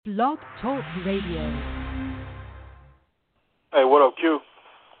Blog Talk Radio. Hey, what up, Q?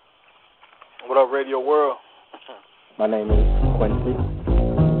 What up, Radio World? My name is Quincy,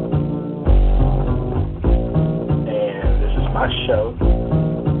 and this is my show,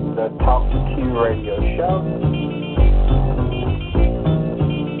 the Talk to Q Radio Show.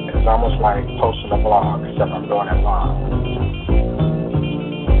 It's almost like posting a blog, except I'm doing it live.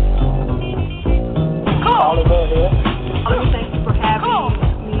 All of that here. Thank you for having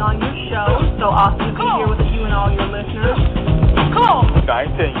me on your show. So awesome to be here with you and all your listeners. I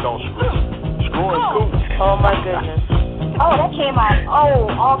ain't saying you don't screw. Screwing's cool. Oh my goodness. Oh, that came out. Oh,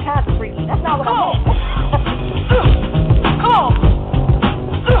 all kinds of freaky. That's not what I meant.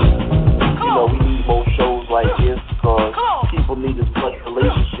 You know, we need more shows like this because people need as much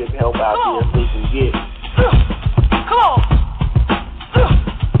relationship help out there as they can get.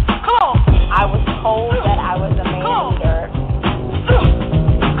 I was told that I was a man eater.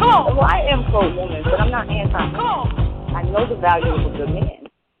 Well, I am pro-woman, but I'm not anti-woman. I know the value of a good man.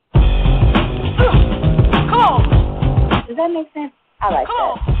 Does that make sense? I like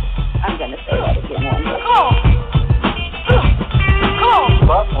that. I'm going to say that again one day.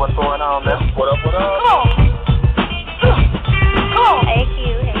 What's going on, man? What up, what up? Hey, Q.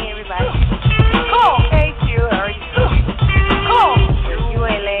 Hey, everybody. Hey Q, how are you? You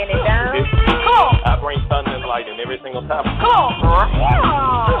ain't laying it down? I bring thunder and lightning every single time.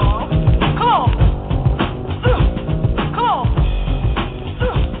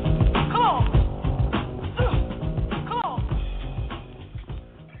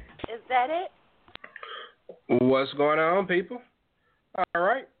 Is that it? What's going on, people? All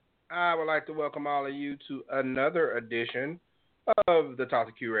right. I would like to welcome all of you to another edition of the Talk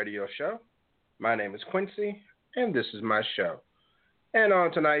to Q Radio Show. My name is Quincy, and this is my show. And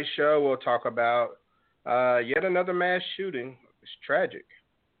on tonight's show, we'll talk about yet another mass shooting. It's tragic,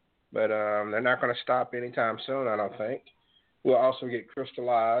 but they're not going to stop anytime soon, I don't think. We'll also get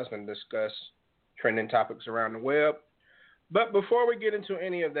crystallized and discuss trending topics around the web. But before we get into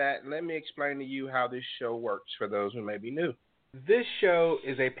any of that, let me explain to you how this show works for those who may be new. This show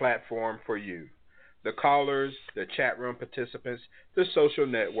is a platform for you, the callers, the chat room participants, the social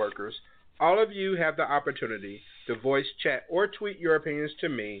networkers. All of you have the opportunity to voice, chat, or tweet your opinions to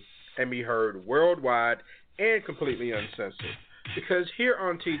me and be heard worldwide and completely uncensored. Because here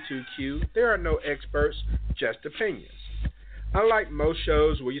on T2Q, there are no experts, just opinions. Unlike most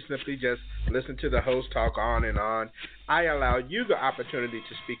shows where you simply just listen to the host talk on and on, I allow you the opportunity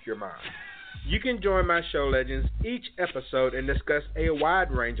to speak your mind. You can join my show legends each episode and discuss a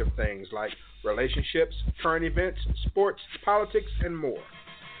wide range of things like relationships, current events, sports, politics, and more.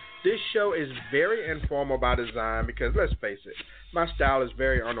 This show is very informal by design because, let's face it, my style is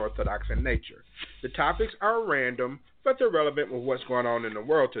very unorthodox in nature. The topics are random, but they're relevant with what's going on in the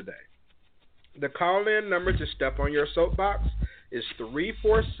world today. The call-in number to step on your soapbox is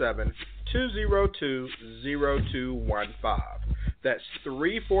 347-202-0215. That's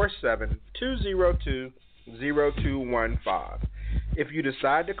 347-202-0215. If you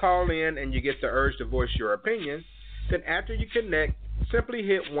decide to call in and you get the urge to voice your opinion, then after you connect, simply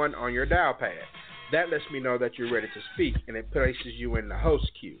hit 1 on your dial pad. That lets me know that you're ready to speak, and it places you in the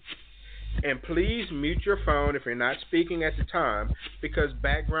host queue. And please mute your phone if you're not speaking at the time, because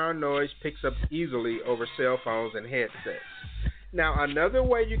background noise picks up easily over cell phones and headsets. Now, another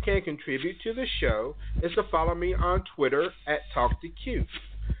way you can contribute to the show is to follow me on Twitter at TalkToQ.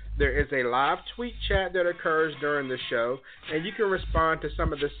 There is a live tweet chat that occurs during the show, and you can respond to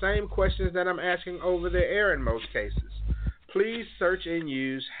some of the same questions that I'm asking over the air in most cases. Please search and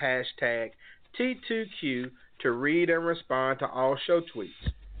use hashtag T2Q to read and respond to all show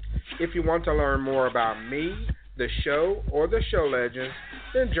tweets. If you want to learn more about me, the show, or the show legends,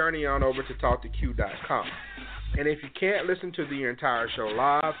 then journey on over to TalkToQ.com. And if you can't listen to the entire show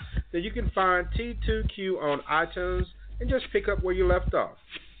live, then you can find T2Q on iTunes and just pick up where you left off.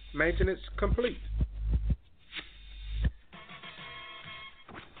 Maintenance complete.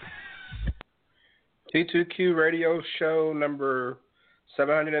 T2Q radio show number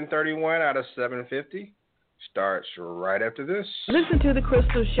 731 out of 750 starts right after this. Listen to The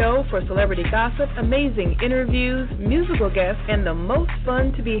Crystal Show for celebrity gossip, amazing interviews, musical guests, and the most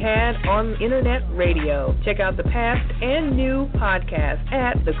fun to be had on internet radio. Check out the past and new podcasts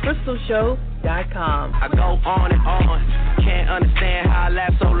at thecrystalshow.com. I go on and on, can't understand how I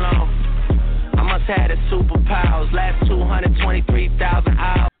last so long. I must have the superpowers, last 223,000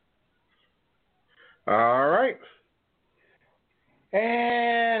 hours. All right.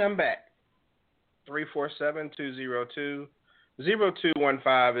 And I'm back.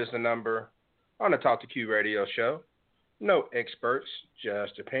 347-202-0215 is the number on the Talk to Q radio show. No experts,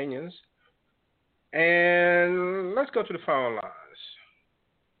 just opinions. And let's go to the phone lines.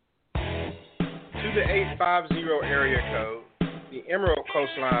 To the 850 area code, the Emerald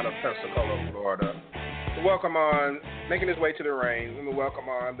Coastline of Pensacola, Florida. Welcome on, making his way to the rain. Let me welcome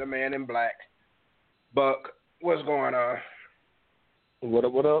on the man in black, Buck. What's going on? What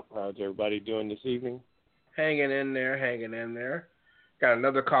up, what up? How's everybody doing this evening? Hanging in there, hanging in there. Got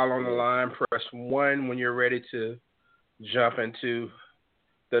another call on the line. Press 1 when you're ready to jump into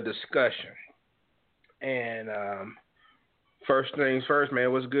the discussion. And first things first,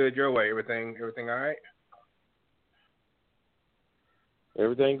 man, what's good your way? Everything all right?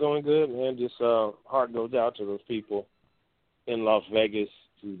 Everything going good, man. Just heart goes out to those people in Las Vegas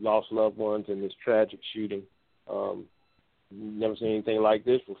who lost loved ones in this tragic shooting. Never seen anything like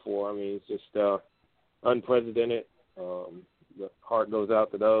this before. I mean, it's just unprecedented. The heart goes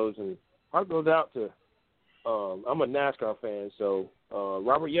out to those, and heart goes out to. I'm a NASCAR fan, so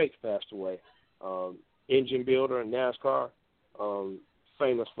Robert Yates passed away. Engine builder in NASCAR,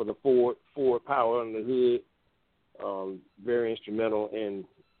 famous for the Ford power on the hood. Very instrumental in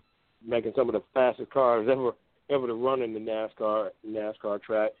making some of the fastest cars ever to run in the NASCAR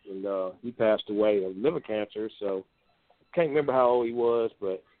track, and he passed away of liver cancer. So can't remember how old he was,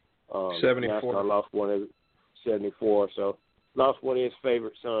 but 74. NASCAR lost one of 74. So lost one of his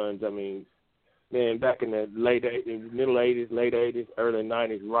favorite sons. I mean, man, back in the middle 80s, late 80s, early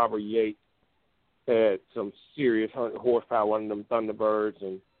 90s, Robert Yates had some serious horsepower on them Thunderbirds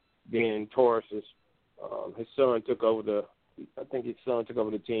and being Tauruses. His son took over the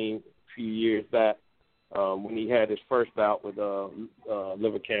team a few years back when he had his first bout with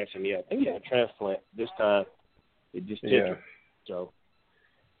liver cancer. And I think he had a transplant this time. It just did. Yeah. So.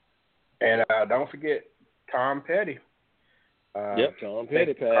 And don't forget Tom Petty. Tom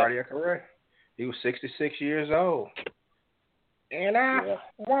Petty passed. Cardiac arrest. He was 66 years old. And I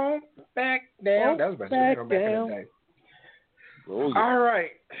won't back down. That was back in the day. Oh, yeah. All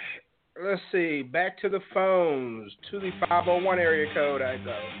right. Let's see. Back to the phones. To the 501 area code I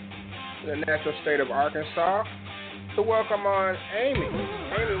go. The natural state of Arkansas. To welcome on Amy.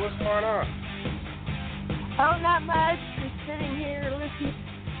 Amy, what's going on? Oh, not much. Just sitting here listening.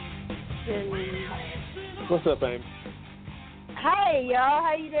 What's up, Amy? Hey, y'all.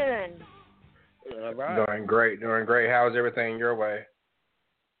 How you doing? All right. Doing great. How's everything your way?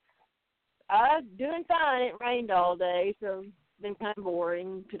 Doing fine. It rained all day, so it's been kind of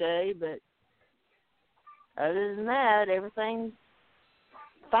boring today. But other than that, everything's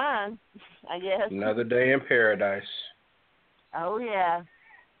fine, I guess. Another day in paradise. Oh, yeah.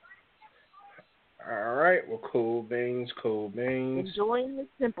 All right. Well, cool beans. Enjoying the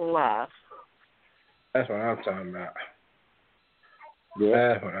simple life. That's what I'm talking about.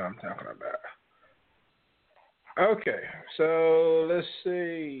 Yeah. That's what I'm talking about. Okay, so let's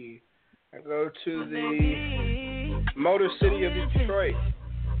see. I go to the Motor City of Detroit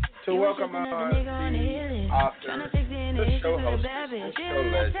to welcome on the author, the show host, the show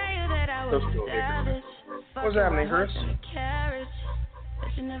legend, Crystal Hickory. What's happening, Chris?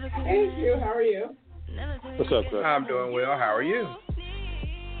 Thank you. How are you? What's up, Chris? I'm doing well. How are you?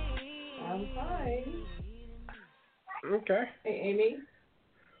 I'm fine. Okay. Hey, Amy.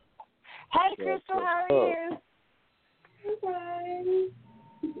 Hey, Crystal. How are you? I'm fine.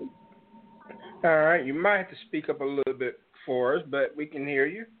 All right. You might have to speak up a little bit for us, but we can hear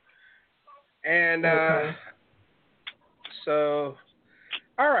you. And okay. So,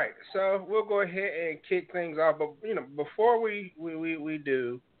 all right. So we'll go ahead and kick things off. But before we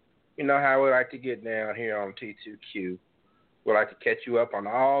do, you know how we like to get down here on T2Q. We like to catch you up on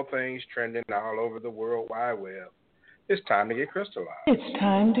all things trending all over the World Wide Web. It's time to get crystallized. It's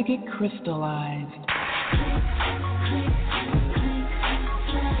time to get crystallized.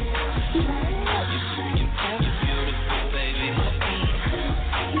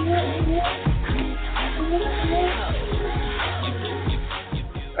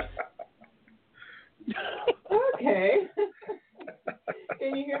 Okay.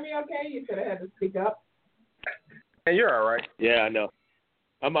 Can you hear me okay? You said I had to speak up. And you're all right. Yeah, I know.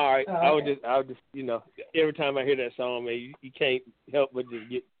 I'm all right. Oh, okay. I would just, every time I hear that song, man, you can't help but just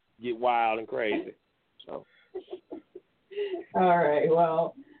get wild and crazy. So. All right.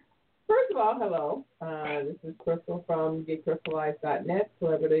 Well, first of all, hello. This is Crystal from GetCrystallized.net,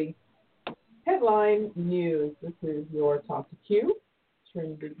 Celebrity Headline News. This is your Talk to Q,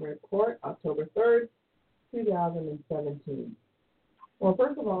 Trinity Report, October 3rd, 2017. Well,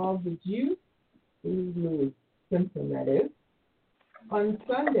 first of all, did you see Louis Simpson, that is? On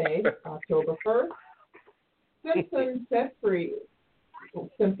Sunday, October 1st, Simpson set free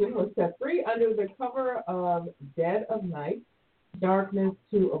Simpson was set free under the cover of Dead of Night, darkness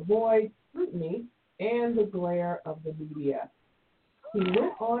to avoid scrutiny and the glare of the media. He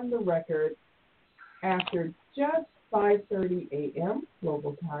went on the record after just 5:30 a.m.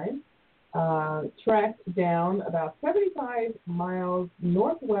 local time, tracked down about 75 miles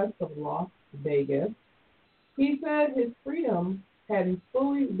northwest of Las Vegas. He said his freedom hadn't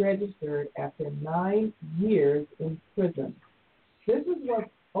fully registered after 9 years in prison. This is what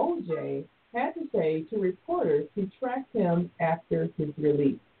O.J. had to say to reporters who tracked him after his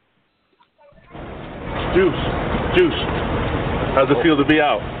release. Juice, how's it feel to be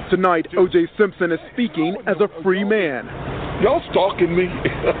out? Tonight, O.J. Simpson is speaking as a free man. Y'all stalking me.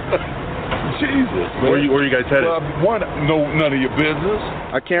 Jesus. Where you guys headed? None of your business.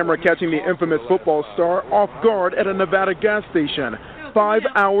 A camera catching the infamous football star off guard at a Nevada gas station 5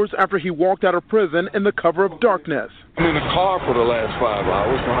 hours after he walked out of prison in the cover of darkness. I'm in the car for the last 5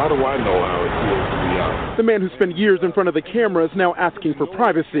 hours, so how do I know how it feels to be out? The man who spent years in front of the camera is now asking for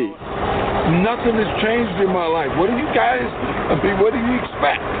privacy. Nothing has changed in my life. What do you guys, what do you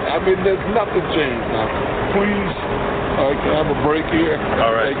expect? There's nothing changed now. Please, can I have a break here?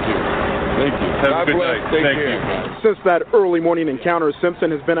 All right. Thank you. Have a good night. Thank you. Since that early morning encounter,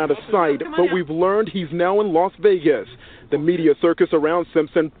 Simpson has been out of sight, but we've learned he's now in Las Vegas. The media circus around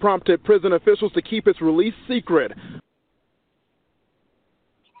Simpson prompted prison officials to keep his release secret.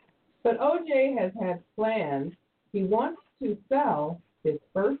 But O.J. has had plans. He wants to sell his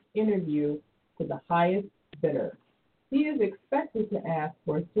first interview to the highest bidder. He is expected to ask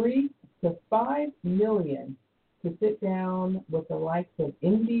for $3 to $5 million to sit down with the likes of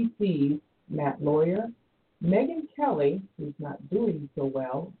NBC's Matt Lawyer, Megyn Kelly, who's not doing so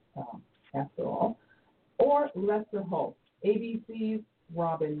well after all, or Lester Holt, ABC's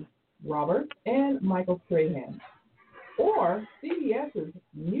Robin Roberts, and Michael Strahan, or CBS's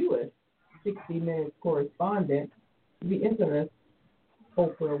newest 60 Minutes correspondent, the infamous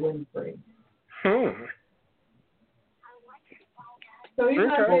Oprah Winfrey. So he's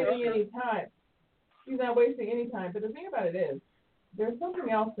not wasting any time. He's not wasting any time. But the thing about it is, there's something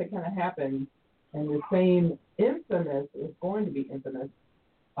else that kind of happened, and the same infamous, is going to be infamous,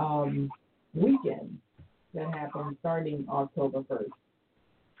 weekend that happened starting October 1st.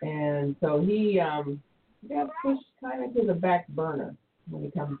 And so he got pushed kind of to the back burner when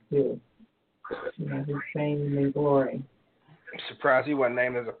it comes to his fame and glory. I'm surprised he wasn't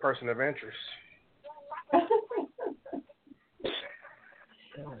named as a person of interest.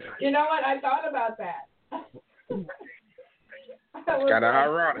 You know what? I thought about that. It's kind of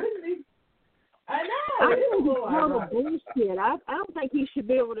ironic. I know. I think it's total bullshit. I don't think he should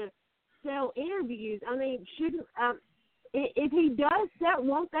be able to sell interviews. Shouldn't if he does that,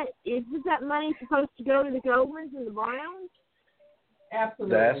 isn't that money supposed to go to the Goldmans and the Browns?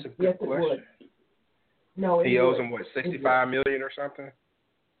 Absolutely. That's a good question. It would. No, he owes them $65 million or something.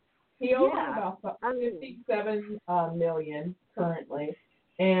 He owes them about $57 million currently,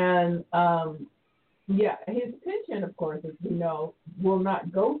 and his pension, of course, as we know, will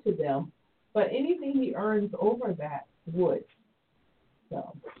not go to them, but anything he earns over that would.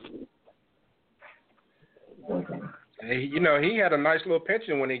 So, okay. He had a nice little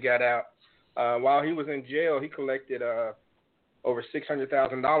pension when he got out. While he was in jail, he collected over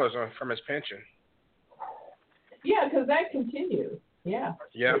 $600,000 from his pension. Yeah, because that continues. Yeah.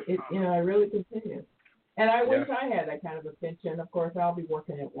 Yeah. It really continues. And I wish I had that kind of a pension. Of course, I'll be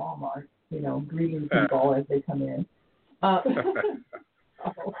working at Walmart, greeting people as they come in. All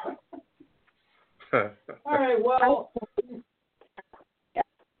right, well.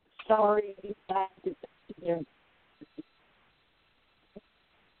 Sorry.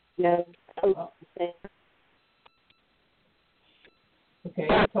 Okay,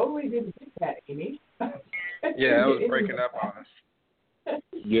 I totally didn't think that, Amy. Yeah, I was breaking up on us.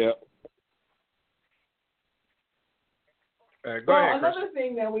 Yeah. Go ahead, another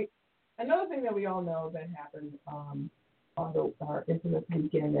thing that we all know that happened on our infamous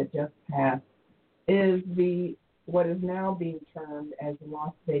weekend that just passed is what is now being termed as the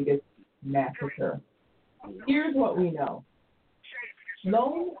Las Vegas Massacre. Here's what we know.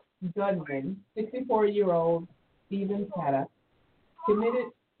 Lone gunman, 64-year-old Stephen Paddock,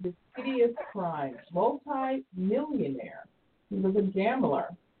 committed this hideous crime. Multi-millionaire. He was a gambler.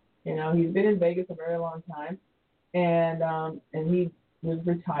 He's been in Vegas a very long time, and he was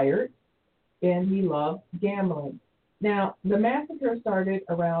retired, and he loved gambling. Now, the massacre started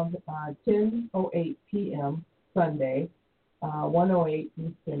around 10:08 p.m. Sunday, 1:08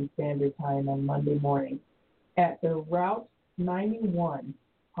 Eastern Standard Time on Monday morning, at the Route 91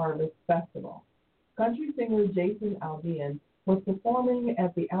 Harvest Festival. Country singer Jason Aldean was performing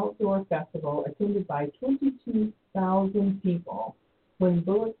at the outdoor festival attended by 22,000 people when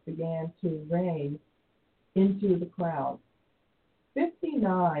bullets began to rain into the crowd.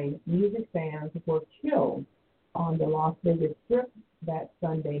 59 music fans were killed on the Las Vegas Strip that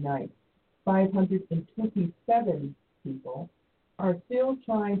Sunday night. 527 people are still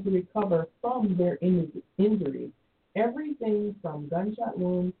trying to recover from their injuries. Everything from gunshot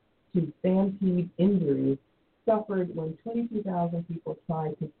wounds to stampede injuries suffered when 22,000 people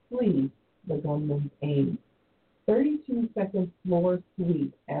tried to flee the gunman's aim. 32-second floor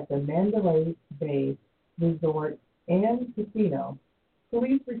suite at the Mandalay Bay Resort and Casino.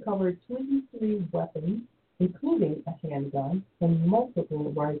 Police recovered 23 weapons, including a handgun and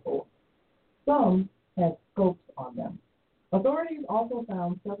multiple rifles. Some had scopes on them. Authorities also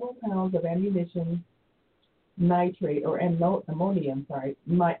found several pounds of ammunition, nitrate,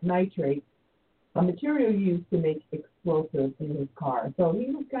 a material used to make explosives in his car. So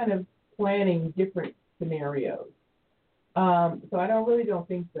he was kind of planning different scenarios. So I really don't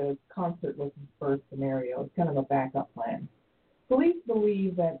think the concert was his first scenario. It's kind of a backup plan. Police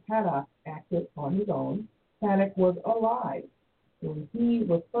believe that Paddock acted on his own. Paddock was alive when he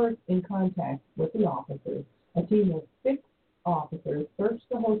was first in contact with the officers. A team of 6 officers searched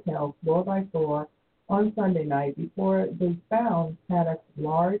the hotel floor by floor on Sunday night before they found Paddock's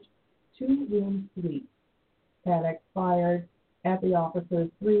large 2-room suite. Paddock fired at the officers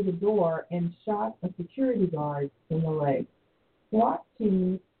through the door and shot a security guard in the leg. SWAT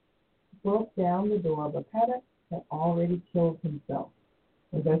teams broke down the door, but Paddock had already killed himself.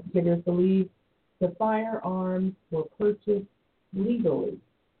 Investigators believe the firearms were purchased legally.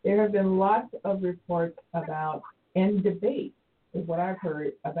 There have been lots of reports about and debate, is what I've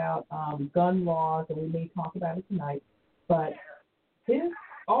heard, about gun laws, and we may talk about it tonight, but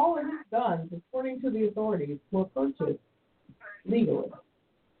all of his guns, according to the authorities, were purchased legally.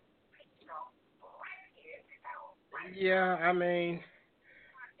 Yeah, I mean,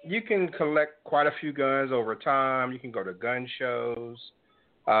 you can collect quite a few guns over time. You can go to gun shows.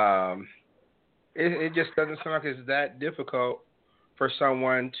 It just doesn't sound like it's that difficult for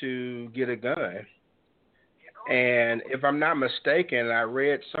someone to get a gun. And if I'm not mistaken, I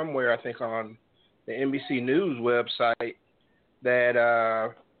read somewhere, I think on the NBC News website,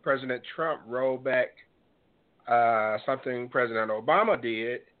 that President Trump rolled back something President Obama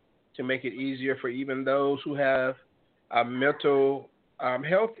did to make it easier for even those who have a mental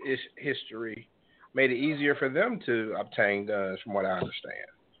health history, made it easier for them to obtain guns, from what I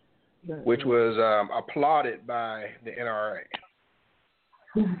understand, which was applauded by the NRA.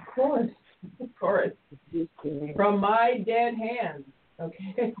 Of course. From my dead hands,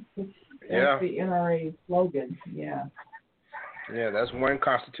 okay? That's the NRA slogan, yeah. Yeah, that's one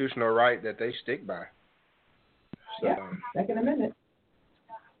constitutional right that they stick by. So, yeah, Second Amendment.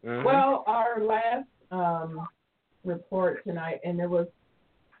 Mm-hmm. Well, our last report tonight, and there was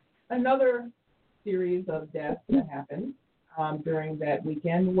another series of deaths that happened during that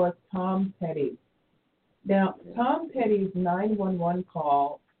weekend, was Tom Petty. Now, Tom Petty's 911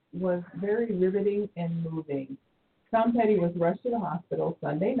 call was very riveting and moving. Tom Petty was rushed to the hospital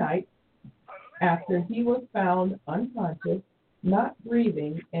Sunday night after he was found unconscious, not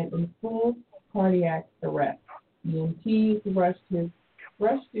breathing, and in full cardiac arrest. EMTs rushed to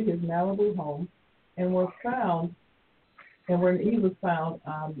his Malibu home and was found, he was found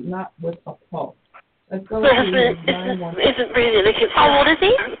not with a pulse. Let's go to his 911. Isn't breathing. How old is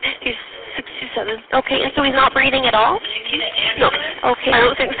he? He's 67. Okay, and so he's not breathing at all? No. Okay, I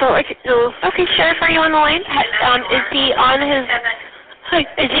don't think so. No. Okay, Sheriff, are you on the line? Is he on his...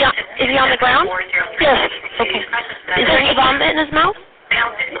 Is he on the ground? Yes. Okay. Is there any vomit in his mouth?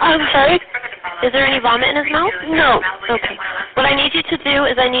 I'm sorry? Is there any vomit in his mouth? No. Okay. What I need you to do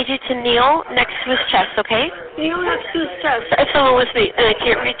is I need you to kneel next to his chest, okay? Kneel next to his chest. I have someone with me, and I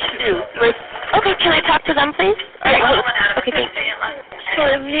can't reach you. Okay, can I talk to them, please? All right. Okay, thanks. So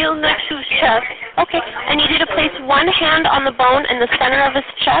kneel next to his chest. Okay. I need you to place one hand on the bone in the center of his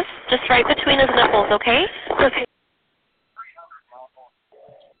chest, just right between his nipples, okay? Okay.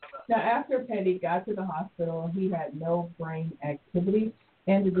 Now, after Petty got to the hospital, he had no brain activity,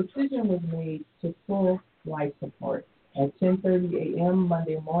 and the decision was made to pull life support. At 10:30 a.m.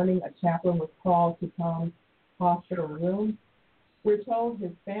 Monday morning, a chaplain was called to Tom's hospital room. We're told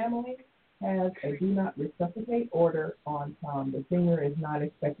his family has a do not resuscitate order on Tom. The singer is not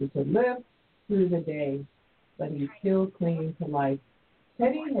expected to live through the day, but he's still clinging to life.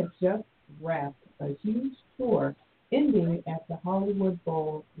 Petty had just wrapped a huge tour ending at the Hollywood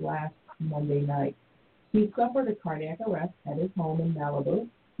Bowl last Monday night. He suffered a cardiac arrest at his home in Malibu.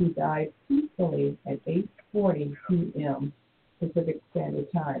 He died peacefully at 8:40 p.m. Pacific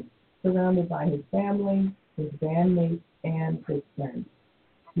Standard Time, surrounded by his family, his bandmates, and his friends.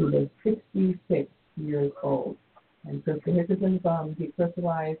 He was 66 years old. And Crystal Hickerson from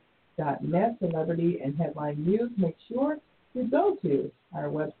GetCrystallized.net, celebrity and headline news. Make sure you go to our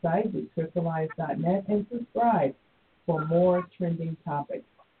website, GetCrystallized.net, and subscribe for more trending topics.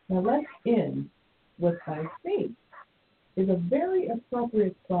 Now let's end with I think is a very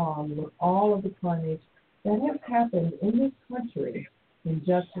appropriate song with all of the carnage that has happened in this country in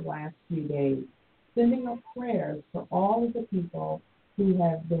just the last few days, sending up prayers for all of the people who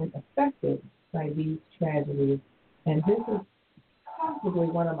have been affected by these tragedies. And this is possibly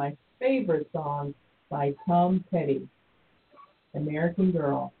one of my favorite songs by Tom Petty, American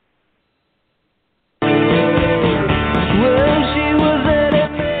Girl. Well, she was an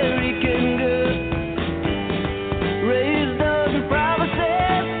American girl, raised on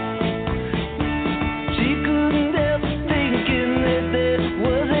promises. She couldn't help thinking that there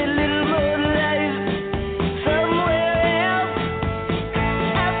was a little more life somewhere else.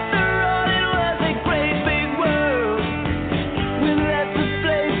 After all, it was a great big world with lots of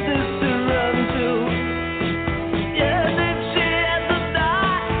places to run to. Yeah, then she had to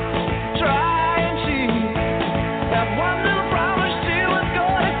die trying. She had one little promise she was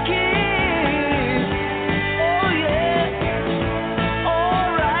gonna keep. Oh yeah,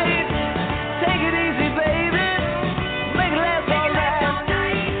 alright. Take it easy, baby. Make it last all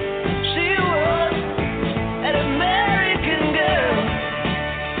night. She was an American girl.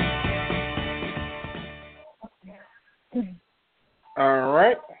 All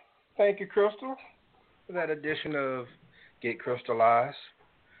right. Thank you, Crystal, for that edition of Get Crystallized.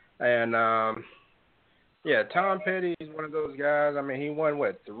 And, yeah, Tom Petty is one of those guys. I mean, he won,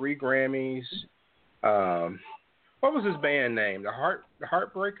 3 Grammys. What was his band name? The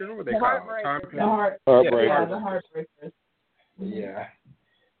Heartbreakers? What were they called? Tom Petty? Heartbreakers. The Heartbreakers. Yeah.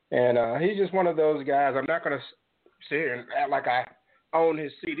 And he's just one of those guys. I'm not going to sit here and act like I own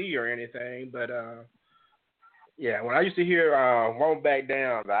his CD or anything, but yeah, when I used to hear Won't Back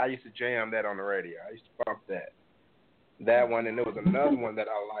Down, I used to jam that on the radio. I used to bump that one, and there was another one that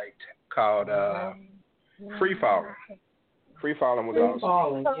I liked called Free Fallin'. Free Fallin' was awesome. Free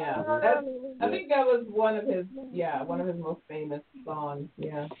Fallin', yeah. I think that was one of his most famous songs,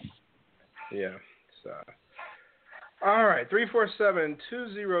 yeah. Yeah. So, all right,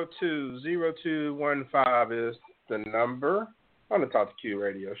 347-202-0215 is the number on the Talk to Q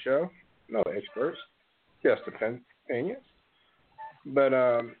radio show. No experts, just opinions. But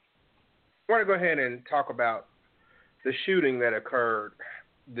I want to go ahead and talk about the shooting that occurred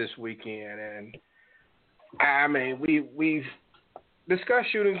this weekend. And I mean, we've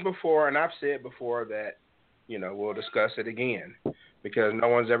discussed shootings before, and I've said before that, we'll discuss it again because no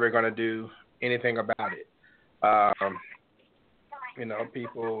one's ever going to do anything about it.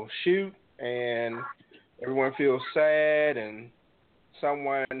 People shoot and everyone feels sad and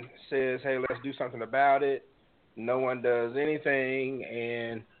someone says, hey, let's do something about it. No one does anything,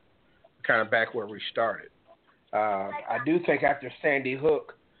 and kind of back where we started. I do think after Sandy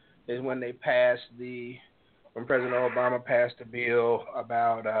Hook is when when President Obama passed a bill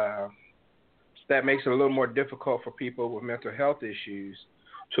about that makes it a little more difficult for people with mental health issues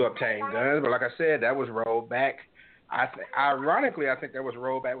to obtain guns. But like I said, that was rolled back. Ironically, I think that was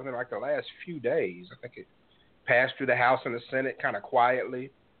rolled back within like the last few days. I think it passed through the House and the Senate kind of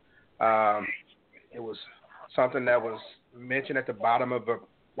quietly. It was something that was mentioned at the bottom of a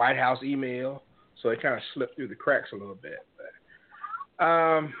White House email, so it kind of slipped through the cracks a little bit.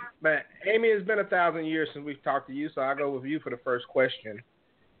 But Amy, it's been 1,000 years since we've talked to you, so I'll go with you for the first question.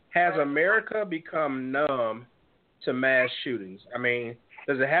 Has America become numb to mass shootings? I mean,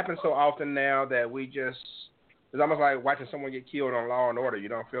 does it happen so often now that it's almost like watching someone get killed on Law and Order. You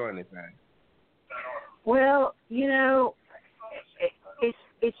don't feel anything. Well, it's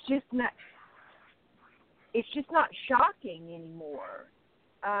just not shocking anymore.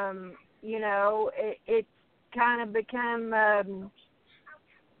 It's kind of become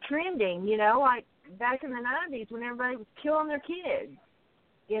trending, like back in the 90s when everybody was killing their kids.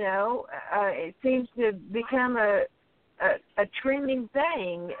 It seems to become a trending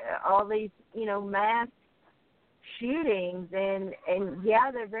thing, all these, mass shootings, and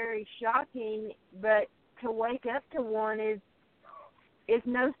yeah, they're very shocking, but to wake up to one is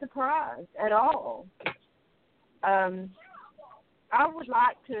no surprise at all. I would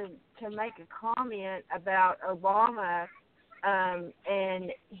like to make a comment about Obama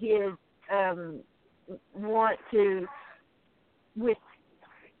and his want to with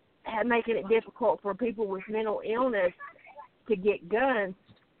making it difficult for people with mental illness to get guns.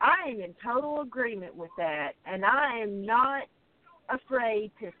 I am in total agreement with that, and I am not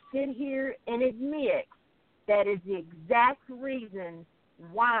afraid to sit here and admit that is the exact reason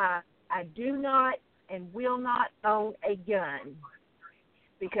why I do not and will not own a gun.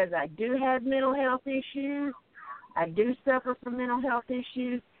 Because I do have mental health issues. I do suffer from mental health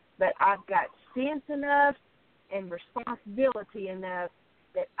issues, but I've got sense enough and responsibility enough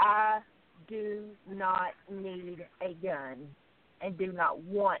that I do not need a gun and do not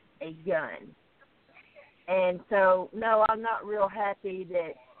want a gun. And so, no, I'm not real happy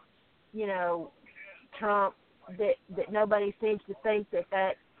that, you know, Trump, that nobody seems to think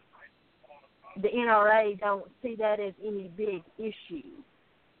that the NRA don't see that as any big issue,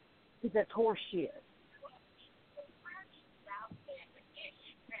 because that's horseshit.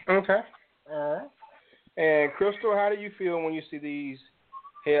 Okay. All right. And Crystal, how do you feel when you see these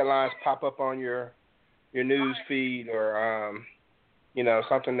headlines pop up on your news feed, or you know,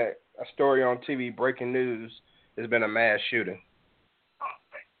 something that a story on TV, breaking news, there's been a mass shooting?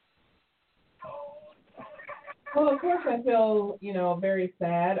 Well, of course, I feel, you know, very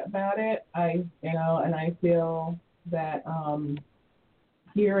sad about it. And I feel that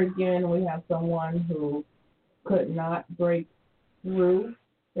here again we have someone who could not break through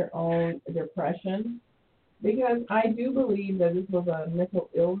their own depression, because I do believe that this was a mental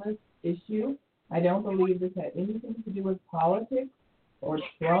illness issue. I don't believe this had anything to do with politics or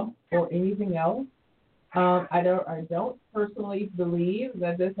Trump or anything else. I don't personally believe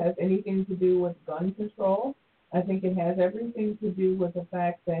that this has anything to do with gun control. I think it has everything to do with the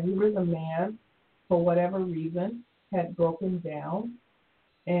fact that he was a man, for whatever reason, had broken down,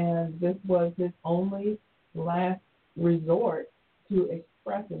 and this was his only last resort to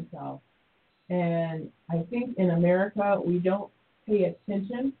express himself. And I think in America, we don't pay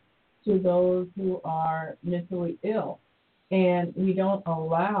attention to those who are mentally ill, and we don't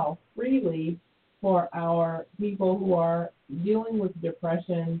allow freely for our people who are dealing with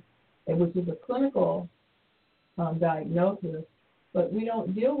depression, which is a clinical diagnosis, but we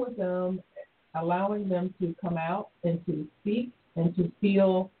don't deal with them, allowing them to come out and to speak and to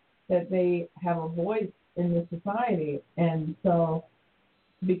feel that they have a voice in the society. And so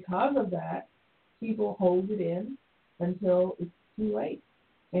because of that, people hold it in until it's too late.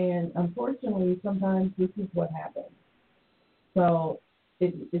 And unfortunately, sometimes this is what happens. So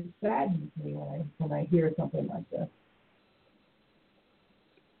it saddens me when I hear something like this.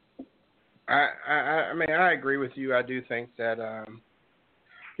 I mean, I agree with you. I do think that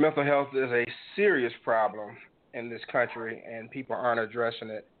mental health is a serious problem in this country, and people aren't addressing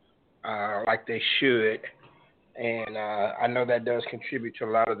it like they should. And I know that does contribute to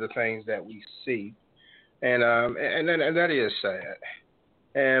a lot of the things that we see, and that is sad.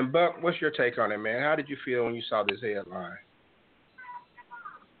 And Buck, what's your take on it, man? How did you feel when you saw this headline?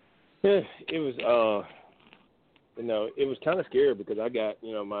 Yeah, it was it was kind of scary, because I got,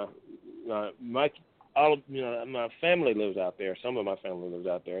 my family lives out there. Some of my family lives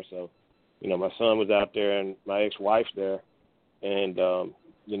out there. So, my son was out there and my ex-wife's there. And,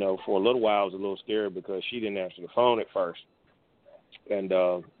 for a little while I was a little scared because she didn't answer the phone at first. And,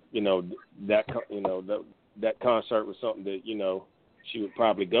 that concert was something that, she would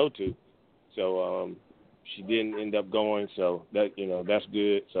probably go to. So, she didn't end up going. So that, that's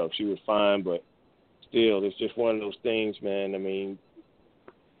good. So she was fine, but still, it's just one of those things, man. I mean,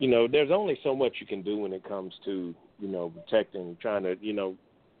 there's only so much you can do when it comes to, protecting, trying to,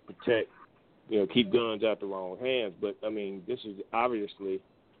 protect, keep guns out the wrong hands. But, I mean, this is obviously,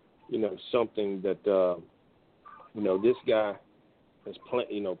 something that, this guy has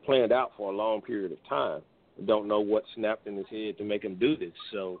planned out for a long period of time. Don't know what snapped in his head to make him do this.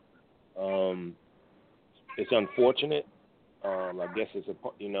 So it's unfortunate. I guess it's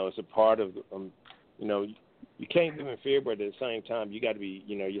a part of, you can't live in fear, but at the same time, you got to be,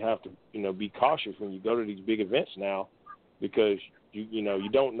 you have to, be cautious when you go to these big events now, because you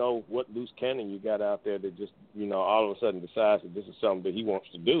don't know what loose cannon you got out there that just, all of a sudden decides that this is something that he wants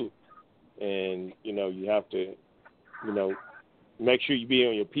to do, and you have to, make sure you be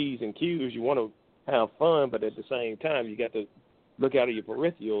on your P's and Q's. You want to have fun, but at the same time, you got to look out of your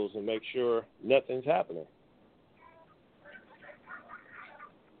peripherals and make sure nothing's happening.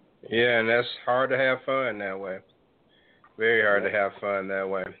 Yeah, and that's hard to have fun that way. Very hard to have fun that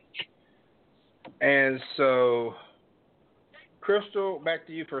way. And so, Crystal, back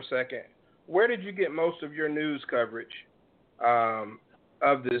to you for a second. Where did you get most of your news coverage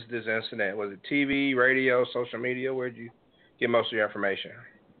of this incident? Was it TV, radio, social media? Where did you get most of your information?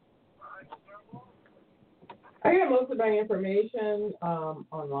 I got most of my information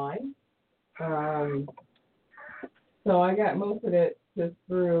online. So I got most of it just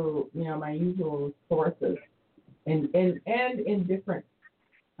through, my usual sources. and in different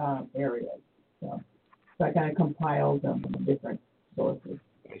areas. So I kind of compiled them from different sources.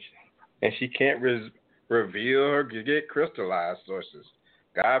 And she can't reveal her get crystallized sources.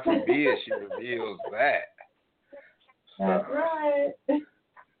 God forbid she reveals that. That's right.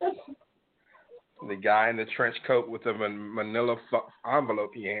 The guy in the trench coat with the manila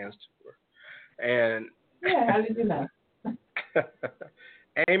envelope he hands to her. And yeah, how did you know?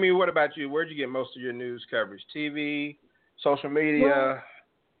 Amy, what about you? Where'd you get most of your news coverage? TV, social media?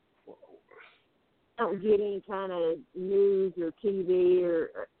 Well, I don't get any kind of news or TV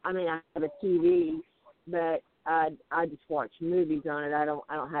I have a TV, but I just watch movies on it. I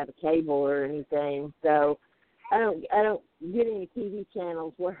don't have a cable or anything, so I don't get any TV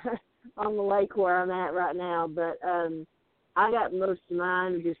channels where on the lake where I'm at right now. But I got most of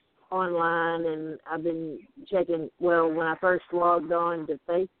mine just online, and I've been checking. Well, when I first logged on to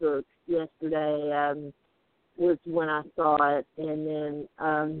Facebook yesterday was when I saw it, and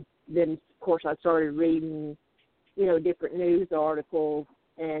then of course I started reading, different news articles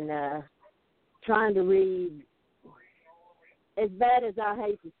and trying to read. As bad as I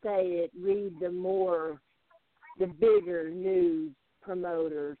hate to say it, read the bigger news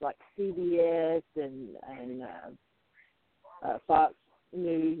promoters like CBS and Fox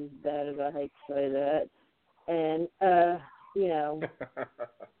News, as bad as I hate to say that, and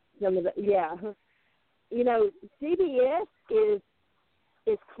some of the CBS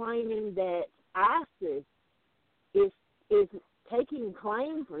is claiming that ISIS is taking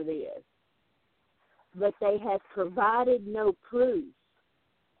claim for this, but they have provided no proof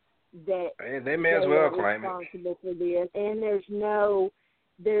that they may as well claim responsible for this, and there's no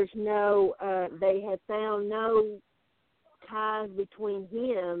they have found no ties between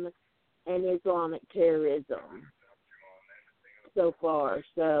him and Islamic terrorism so far.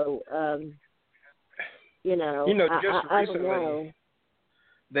 So just I recently don't know.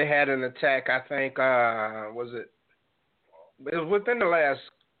 They had an attack. I think it was within the last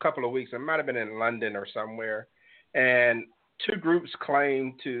couple of weeks. It might have been in London or somewhere, and two groups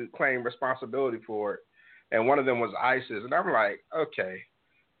claim responsibility for it, and one of them was ISIS. And I'm like, okay,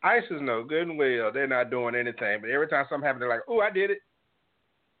 ISIS know good and well they're not doing anything, but every time something happens, they're like, oh, I did it.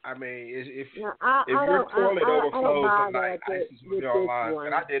 I mean, if your toilet overflows tonight, ISIS will be online,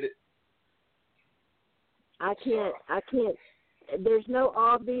 and I did it. I can't. There's no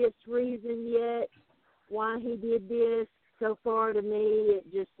obvious reason yet why he did this. So far, to me, it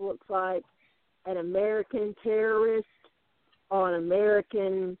just looks like an American terrorist on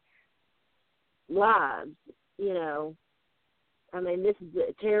American lives. This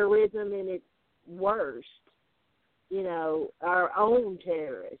is terrorism in its worst. Our own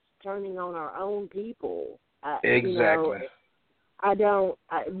terrorists turning on our own people. Exactly.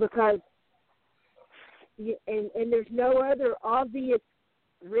 Because there's no other obvious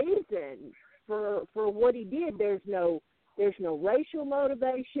reason for what he did. There's no racial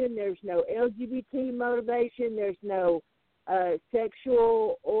motivation. There's no LGBT motivation. There's no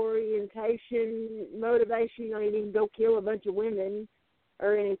sexual orientation motivation. You didn't go kill a bunch of women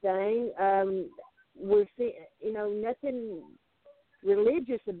or anything. We're seeing, nothing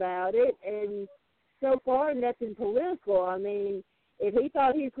religious about it, and so far nothing political. If he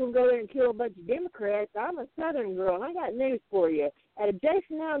thought he was going to go there and kill a bunch of Democrats, I'm a Southern girl, and I got news for you. At a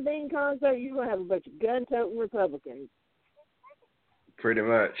Jason Aldean concert, you're going to have a bunch of gun-toting Republicans. Pretty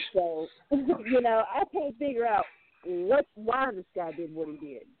much. So, I can't figure out why this guy did what he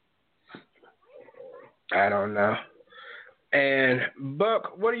did. I don't know. And,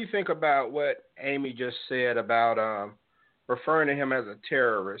 Buck, what do you think about what Amy just said about referring to him as a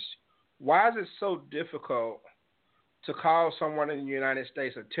terrorist? Why is it so difficult to call someone in the United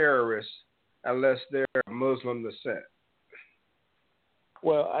States a terrorist unless they're Muslim descent?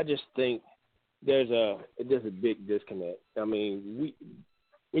 Well, I just think there's a big disconnect. When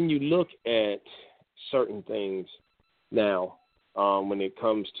you look at certain things now, when it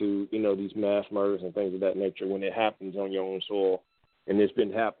comes to these mass murders and things of that nature, when it happens on your own soil, and it's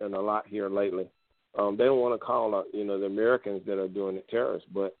been happening a lot here lately, they don't want to call the Americans that are doing it terrorists,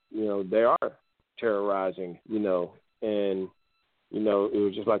 but they are terrorizing, and it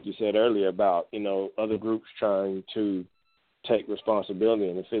was just like you said earlier about other groups trying to take responsibility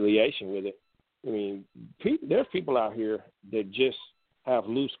and affiliation with it. There's people out here that just have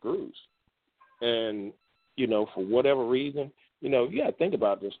loose screws, and for whatever reason, you got to think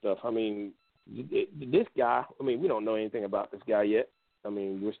about this stuff. This guy. We don't know anything about this guy yet.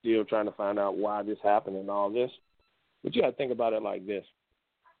 We're still trying to find out why this happened and all this. But you got to think about it like this.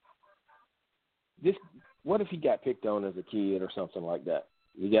 What if he got picked on as a kid or something like that?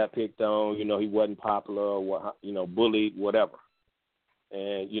 He got picked on. You know, he wasn't popular or, you know, bullied, whatever.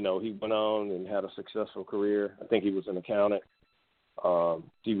 And, you know, he went on and had a successful career. I think he was an accountant.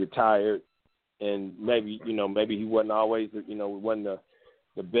 He retired. And maybe, you know, maybe he wasn't always, you know, wasn't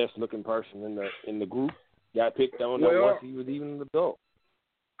the best-looking person in the group. Got picked on once he was even an adult.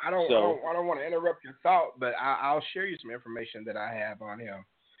 I don't want to interrupt your thought, but I'll share you some information that I have on him,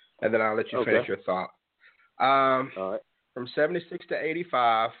 and then I'll let you finish your thought. All right. From 76 to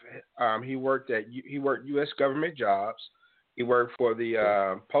 85, he worked U.S. government jobs. He worked for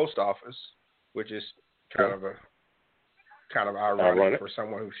the post office, which is kind of ironic for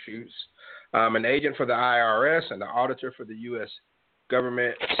someone who shoots. An agent for the IRS and the auditor for the U.S.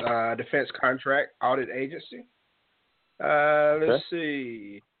 government defense contract audit agency. Let's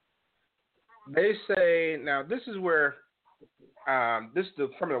see. They say, now this is where, this is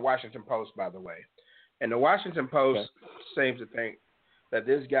from the Washington Post, by the way. And the Washington Post seems to think that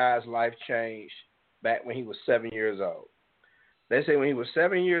this guy's life changed back when he was 7 years old. They say when he was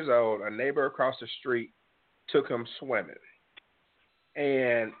 7 years old, a neighbor across the street took him swimming.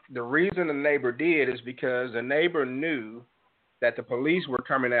 And the reason the neighbor did is because the neighbor knew that the police were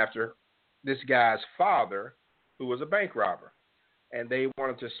coming after this guy's father, who was a bank robber. And they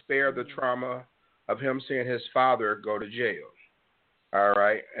wanted to spare the trauma of him seeing his father go to jail. All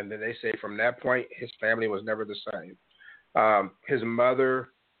right. And then they say from that point, his family was never the same. His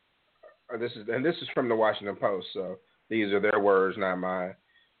mother, this is from the Washington Post, so these are their words, not mine.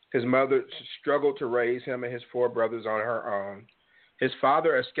 His mother struggled to raise him and his four brothers on her own. His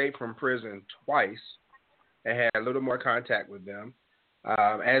father escaped from prison twice and had a little more contact with them.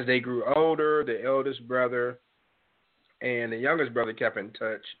 As they grew older, the eldest brother and the youngest brother kept in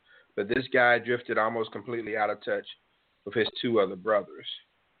touch, but this guy drifted almost completely out of touch with his two other brothers.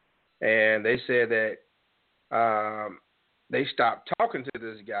 And they said that they stopped talking to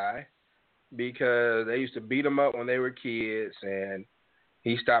this guy because they used to beat him up when they were kids, and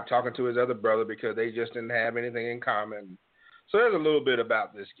he stopped talking to his other brother because they just didn't have anything in common. So there's a little bit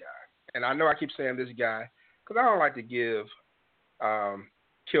about this guy. And I know I keep saying this guy because I don't like to give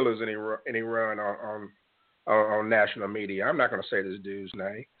killers any run on national media. I'm not going to say this dude's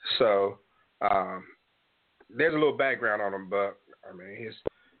name. So there's a little background on him, but I mean, his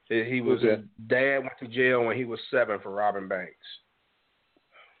dad went to jail when he was 7 for robbing banks.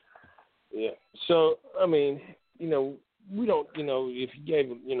 Yeah. So I mean, you know, we don't, you know, if he gave,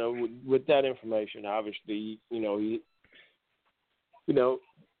 you know, with that information, obviously, you know,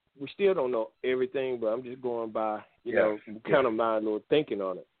 we still don't know everything, but I'm just going by, you know, kind of my little thinking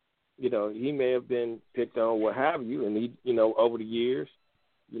on it. You know, he may have been picked on, what have you, and he, you know, over the years,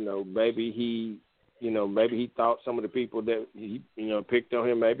 you know, maybe he thought some of the people that he, you know, picked on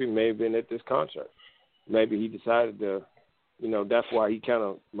him may have been at this concert. Maybe he decided to, you know, that's why he kind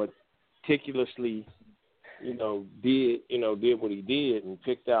of meticulously, you know, did what he did and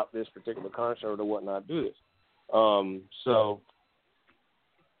picked out this particular concert or whatnot. Do this. So,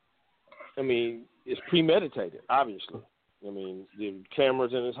 I mean, it's premeditated, obviously. I mean, the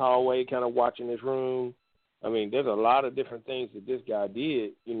cameras in his hallway kind of watching his room. I mean, there's a lot of different things that this guy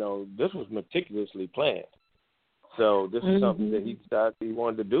did. You know, this was meticulously planned. So this is something that he decided he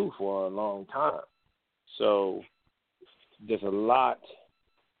wanted to do for a long time. So there's a lot,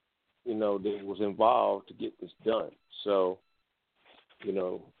 you know, that was involved to get this done. So, you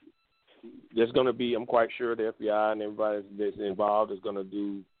know, there's going to be, I'm quite sure the FBI and everybody that's involved is going to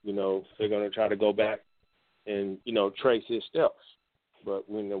do, you know, they're going to try to go back and, you know, trace his steps. But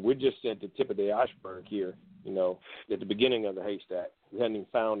we're just at the tip of the iceberg here, you know, at the beginning of the haystack. We haven't even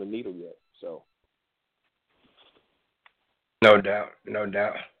found the needle yet. So, no doubt.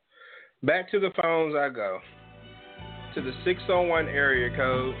 Back to the phones I go. To the 601 area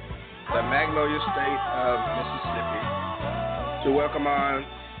code, the Magnolia State of Mississippi, to welcome on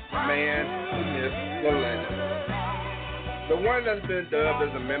man, myth, the legend, the one that's been dubbed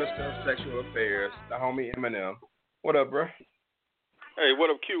as the Minister of Sexual Affairs, the homie Eminem. What up, bro? Hey, what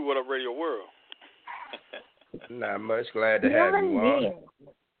up, Q? What up, Radio World? Not much. Glad to have you on.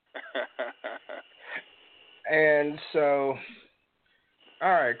 And so,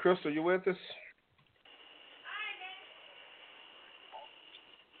 all right, Crystal, you with us?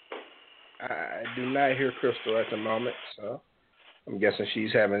 I do not hear Crystal at the moment, so I'm guessing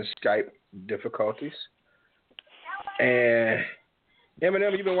she's having Skype difficulties. And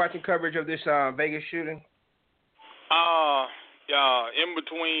Eminem, you been watching coverage of this Vegas shooting? In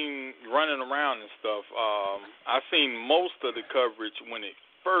between running around and stuff, I seen most of the coverage when it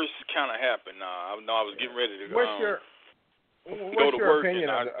first kind of happened. I know I was getting ready to go. What's your opinion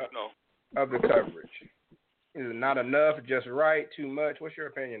of the coverage? Is it not enough, just right, too much? What's your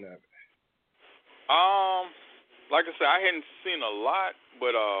opinion of it? Like I said, I hadn't seen a lot,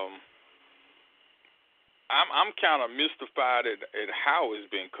 but I'm kind of mystified at how it's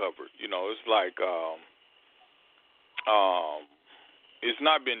been covered. You know, it's like it's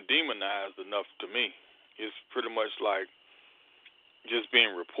not been demonized enough to me. It's pretty much like just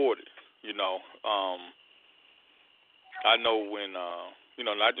being reported. You know, I know when you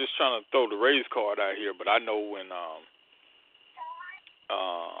know, not just trying to throw the race card out here, but I know when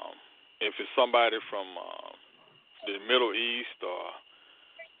if it's somebody from the Middle East or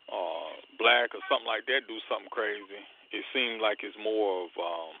black or something like that do something crazy, it seems like it's more of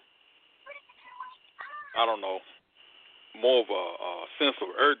I don't know, more of a sense of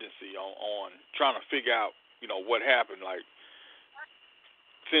urgency on trying to figure out, you know, what happened. Like,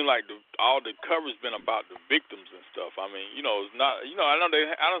 seems like all the coverage been about the victims and stuff. I mean, you know, it's not. You know, I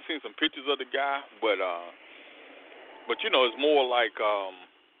don't seen some pictures of the guy, but you know, it's more like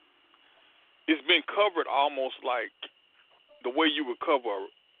it's been covered almost like the way you would cover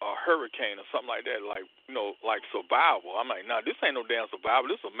a hurricane or something like that, like, you know, like survival. I'm like, nah, this ain't no damn survival.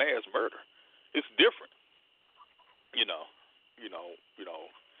 This is a mass murder. It's different. You know,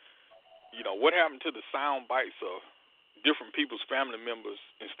 what happened to the sound bites of different people's family members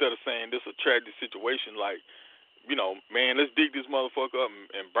instead of saying this is a tragic situation, like, you know, man, let's dig this motherfucker up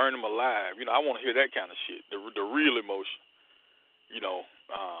and burn him alive. You know, I want to hear that kind of shit, the real emotion. You know,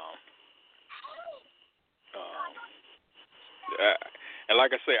 and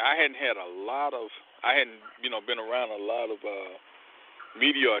like I say, I hadn't, you know, been around a lot of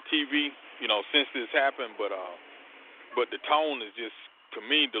media or TV, you know, since this happened, but the tone is just, to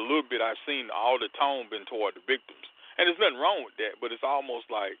me, the little bit I've seen, all the tone been toward the victims. And there's nothing wrong with that, but it's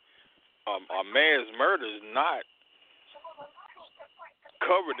almost like a mass murder is not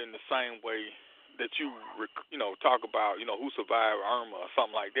covered in the same way that you know, talk about, you know, who survived Irma or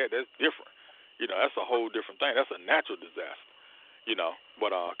something like that. That's different. You know, that's a whole different thing. That's a natural disaster, you know.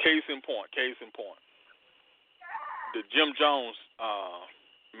 But case in point, the Jim Jones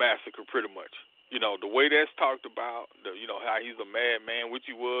massacre, pretty much. You know, the way that's talked about, you know, how he's a madman, which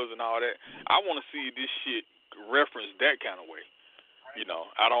he was, and all that. I want to see this shit referenced that kind of way. You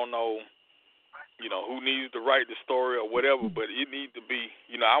know, I don't know, you know, who needs to write the story or whatever, but it needs to be,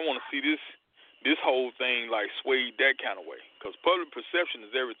 you know, I want to see this whole thing, like, swayed that kind of way. Because public perception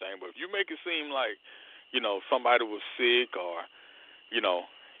is everything. But if you make it seem like, you know, somebody was sick or, you know,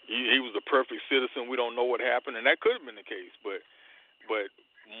 he was a perfect citizen, we don't know what happened, and that could have been the case. But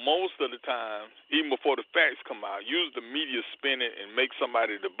most of the time, even before the facts come out, use the media spin it and make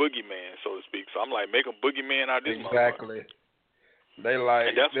somebody the boogeyman, so to speak. So I'm like, make a boogeyman out of this motherfucker. Exactly. They like,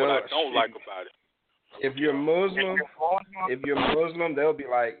 and that's what I don't like about it. If you're Muslim, they'll be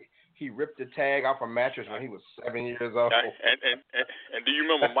like, he ripped the tag off a mattress when he was 7 years old. And do you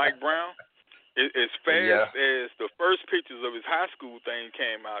remember Mike Brown? As fast as the first pictures of his high school thing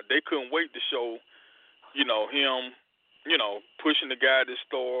came out, they couldn't wait to show, you know, him, you know, pushing the guy at the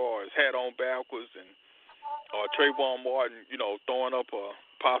store or his hat on backwards, or Trayvon Martin, you know, throwing up a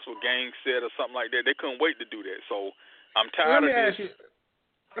possible gang set or something like that. They couldn't wait to do that. So I'm tired of this.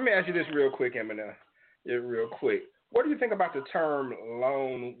 Let me ask you this real quick, Eminem. Real quick. What do you think about the term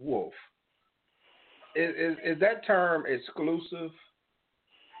lone wolf? Is that term exclusive?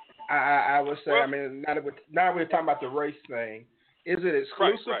 I would say, I mean, now we're talking about the race thing. Is it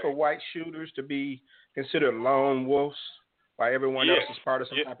exclusive for white shooters to be considered lone wolves while everyone else is part of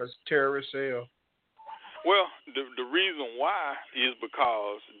some type of terrorist cell? Well, the reason why is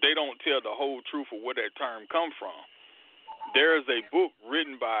because they don't tell the whole truth of where that term come from. There is a book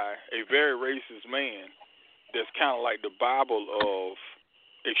written by a very racist man that's kind of like the Bible of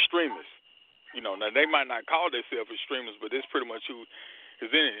extremists. You know, now they might not call themselves extremists, but that's pretty much who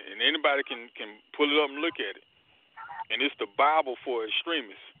is in it. And anybody can pull it up and look at it. And it's the Bible for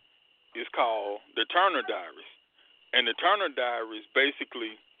extremists. It's called the Turner Diaries. And the Turner Diaries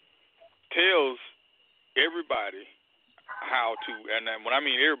basically tells everybody how to, and then when I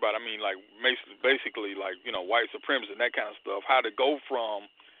mean everybody, I mean like basically like, you know, white supremacists and that kind of stuff, how to go from,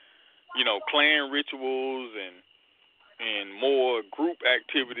 you know, clan rituals and more group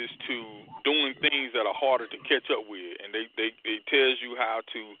activities to doing things that are harder to catch up with. And it tells you how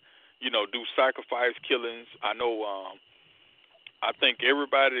to, you know, do sacrifice killings. I know, I think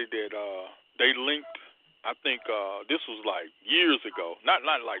everybody that they linked, I think this was like years ago, not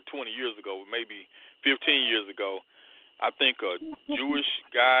like 20 years ago, maybe 15 years ago. I think a Jewish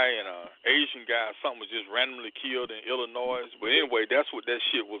guy and an Asian guy, something was just randomly killed in Illinois. But anyway, that's what that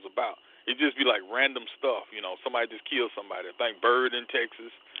shit was about. It just be like random stuff, you know. Somebody just killed somebody. I think Bird in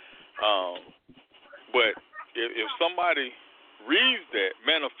Texas. But if somebody reads that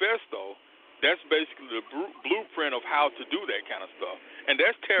manifesto, that's basically the blueprint of how to do that kind of stuff. And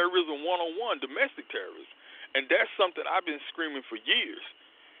that's terrorism 101, domestic terrorism. And that's something I've been screaming for years,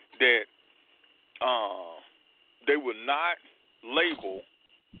 that they would not label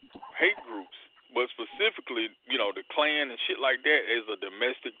hate groups, but specifically, the Klan and shit like that as a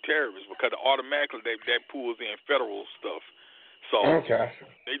domestic terrorist, because automatically that pulls in federal stuff. So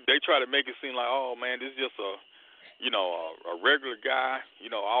they try to make it seem like, oh man, this is just a regular guy.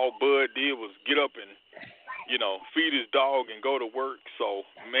 All Bud did was get up and feed his dog and go to work. So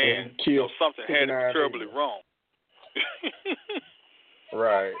man, something had to be terribly wrong.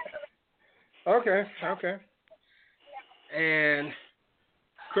 Right. Okay. And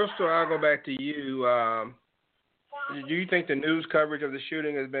Crystal, I'll go back to you. Do you think the news coverage of the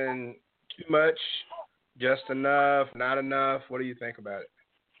shooting has been too much, just enough, not enough? What do you think about it?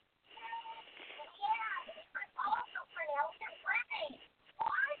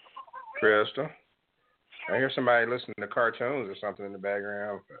 Crystal? I hear somebody listening to cartoons or something in the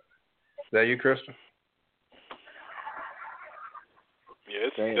background. Is that you, Crystal? Yeah,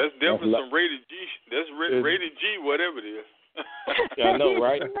 that's definitely some rated G. That's rated G, whatever it is. Yeah, I know,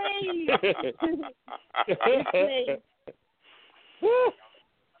 right?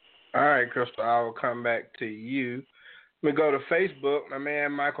 All right, Crystal, I will come back to you. Let me go to Facebook. My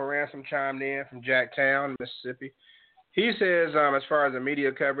man Michael Ransom chimed in from Jacktown, Mississippi. He says, as far as the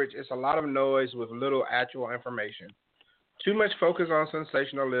media coverage, it's a lot of noise with little actual information. Too much focus on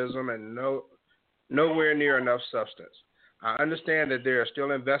sensationalism and nowhere near enough substance. I understand that they're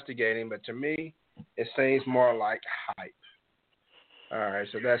still investigating, but to me, it seems more like hype. All right,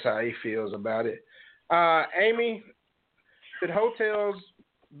 so that's how he feels about it. Amy, should hotels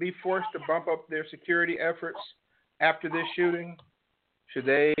be forced to bump up their security efforts after this shooting? Should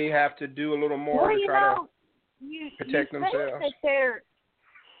they have to do a little more to try to protect themselves?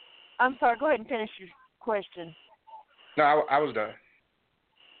 I'm sorry, go ahead and finish your question. No, I was done.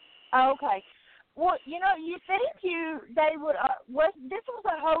 Oh, okay. Well, you think they would. This was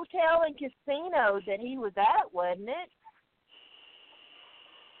a hotel and casino that he was at, wasn't it?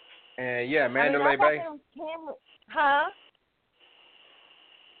 And yeah, Mandalay Bay. Huh?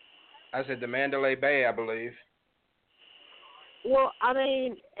 I said the Mandalay Bay, I believe. Well, I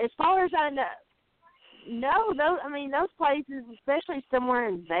mean, as far as I know, those places, especially somewhere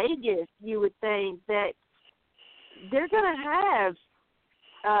in Vegas, you would think that they're going to have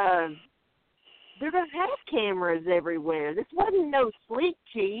cameras everywhere. This wasn't no sleep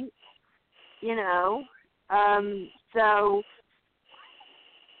cheat, So,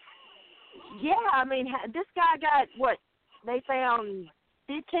 yeah, I mean, this guy got they found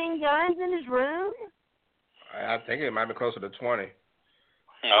 15 guns in his room? I think it might be closer to 20. I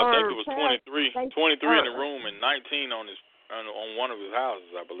think it was 23. 23 in the room and 19 on one of his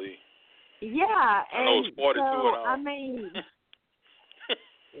houses, I believe. Yeah, I know it's 42 so, and all. I mean,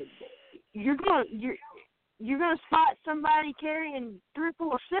 you're gonna spot somebody carrying 3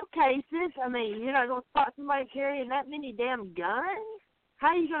 or 4 suitcases. I mean, you're not gonna spot somebody carrying that many damn guns. How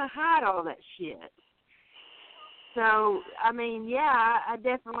are you gonna hide all that shit? So, I mean, yeah, I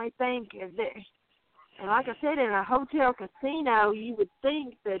definitely think that, and like I said, in a hotel casino, you would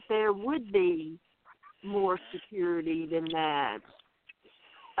think that there would be more security than that.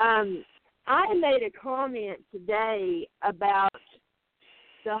 I made a comment today about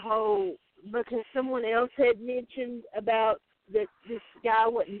the whole, because someone else had mentioned about that this guy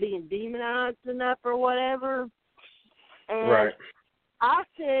wasn't being demonized enough or whatever. And right. I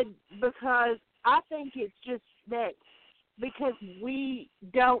said, because I think it's just that because we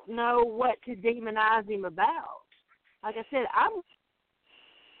don't know what to demonize him about. Like I said, I'm a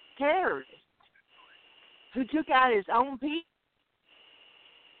terrorist who took out his own people,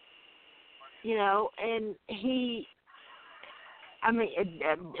 and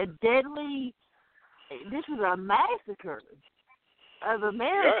a deadly, this was a massacre of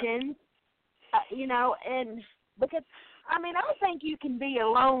Americans, and because, I don't think you can be a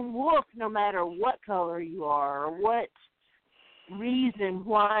lone wolf no matter what color you are or what reason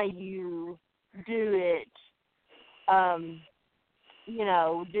why you do it.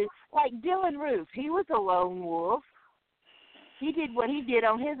 Like Dylan Roof, he was a lone wolf. He did what he did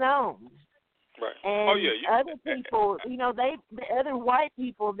on his own. Right. And other people, the other white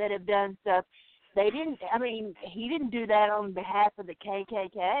people that have done stuff, they didn't. He didn't do that on behalf of the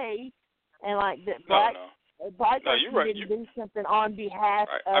KKK, and black person didn't do something on behalf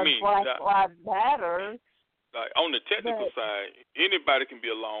of Black Lives Matter. Like on the technical side, anybody can be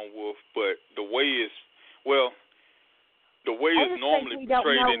a lone wolf, but the way it's the way I it's just normally think we don't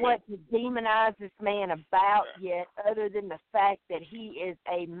portrayed know in what to demonize this man about yet, other than the fact that he is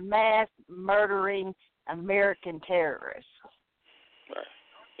a mass murdering American terrorist. Right.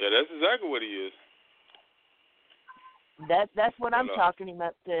 Yeah, that's exactly what he is. That's what I'm talking him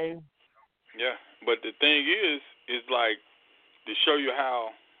up to. Yeah, but the thing is like to show you how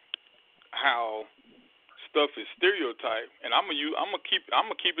stuff is stereotyped, and I'm gonna keep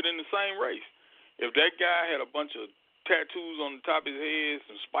it in the same race. If that guy had a bunch of tattoos on the top of his head,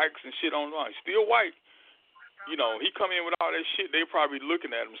 some spikes and shit on him, he's still white. You know, he come in with all that shit, they probably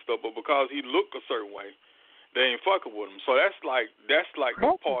looking at him and stuff, but because he look a certain way, they ain't fucking with him. So that's like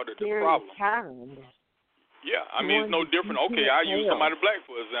a part of the problem. Kind. Yeah, I mean, it's no different. Okay, I use somebody black,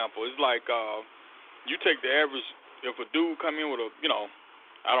 for example. It's like you take the average, if a dude come in with a, you know,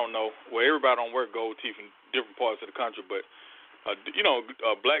 I don't know, well, everybody don't wear gold teeth in different parts of the country, but, you know,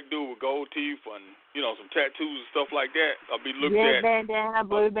 a black dude with gold teeth and, you know, some tattoos and stuff like that, I'll be looked at. Bandana,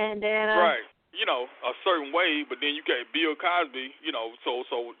 blue bandana. Right. You know, a certain way, but then you got Bill Cosby, you know, so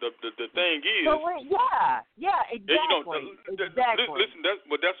the thing is. Yeah, exactly. You know, listen,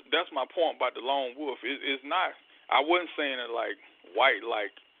 that's my point about the lone wolf. It's not. I wasn't saying it like white,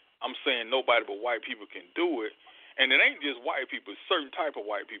 like I'm saying nobody but white people can do it, and it ain't just white people. It's certain type of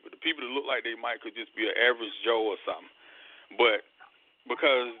white people. The people that look like they could just be an average Joe or something, but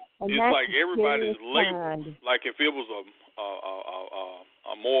because it's like everybody's labeled. Like if it was a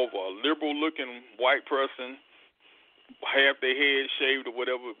more of a liberal-looking white person, half their head shaved or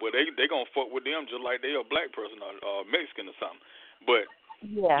whatever, but they gonna fuck with them just like they a black person or Mexican or something. But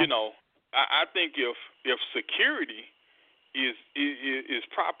you know, I think if security is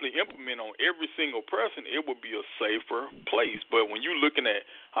properly implemented on every single person, it would be a safer place. But when you looking at,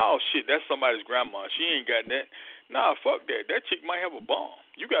 oh shit, that's somebody's grandma, she ain't got that. Nah, fuck that. That chick might have a bomb.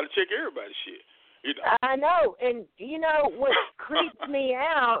 You got to check everybody's shit. You know? I know, and you know what creeps me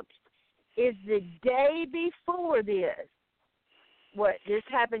out is the day before this. What this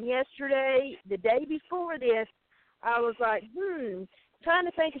happened yesterday? The day before this, I was like, trying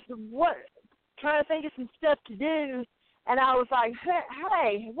to think of some stuff to do, and I was like,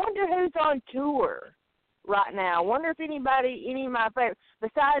 hey, wonder who's on tour right now. Wonder if any of my favorites,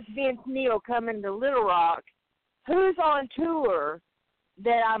 besides Vince Neil coming to Little Rock, who's on tour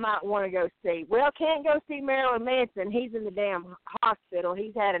that I might want to go see. Well, can't go see Marilyn Manson. He's in the damn hospital.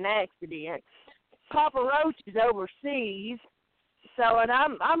 He's had an accident. Papa Roach is overseas. So, and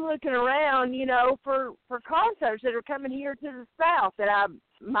I'm looking around, you know, for concerts that are coming here to the South that I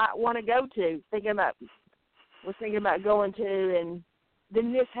might want to go to. Was thinking about going to, and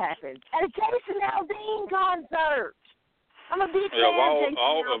then this happened. At a Jason Aldean concert. I'm a big fan of Jason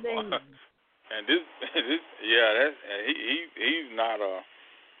Aldean. And this, he's not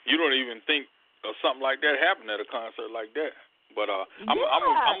you don't even think of something like that happened at a concert like that. But I'm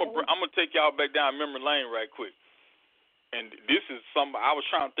gonna take y'all back down memory lane right quick. And this is I was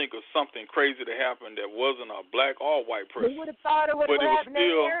trying to think of something crazy that happened that wasn't a black or white person. Who would have thought it would have happened at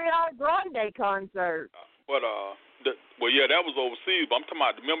the Ariana Grande concert? But that was overseas. But I'm talking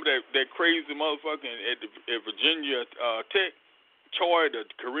about, remember that crazy motherfucker at Virginia Tech, Choi, the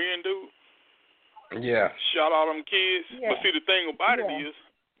Korean dude. Yeah. Shot all them kids. Yeah. But see, the thing about it is,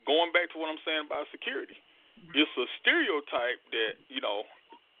 going back to what I'm saying about security, it's a stereotype that, you know,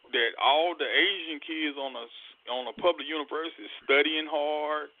 that all the Asian kids on a public university is studying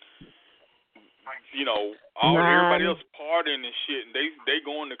hard. You know, everybody else partying and shit, and they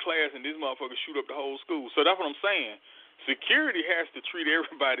go into class and this motherfucker shoot up the whole school. So that's what I'm saying. Security has to treat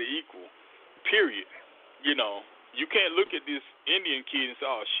everybody equal. Period. You know, you can't look at this Indian kid and say,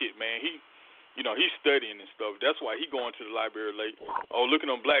 "Oh shit, man, he's studying and stuff. That's why he going to the library late." Oh, look at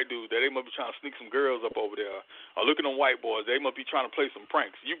them black dudes. They must be trying to sneak some girls up over there. Or look at them white boys. They must be trying to play some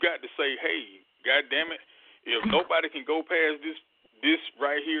pranks. You got to say, hey, God damn it, if nobody can go past this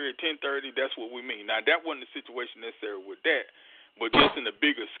right here at 10:30, that's what we mean. Now, that wasn't the situation necessarily with that. But just in the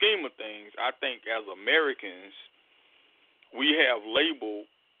bigger scheme of things, I think as Americans, we have labeled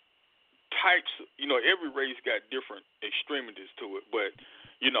types. You know, every race got different extremities to it. But,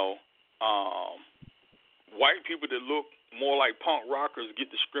 you know, white people that look more like punk rockers get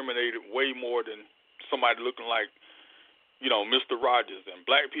discriminated way more than somebody looking like, you know, Mr. Rogers. And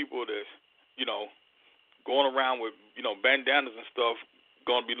black people that's, you know, going around with, you know, bandanas and stuff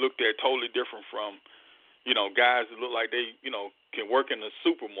going to be looked at totally different from, you know, guys that look like they, you know, can work in a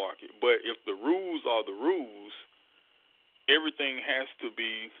supermarket. But if the rules are the rules, everything has to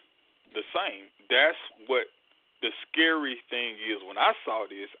be the same. That's what the scary thing is. When I saw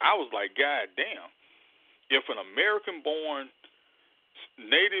this, I was like, God damn, if an American-born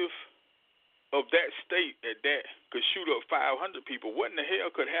native of that state at that could shoot up 500 people. What in the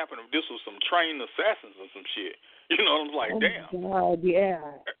hell could happen if this was some trained assassins or some shit? You know, I'm like, damn. God, yeah.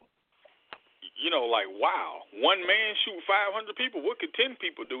 You know, like, wow. One man shoot 500 people. What could 10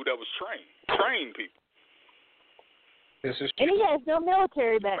 people do that was trained? Trained people. This is And he has no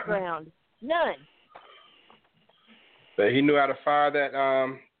military background. None. But he knew how to fire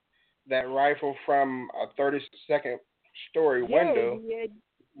that rifle from a 32nd story window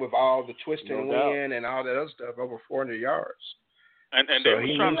with all the twisting wind and all that other stuff over 400 yards. And so they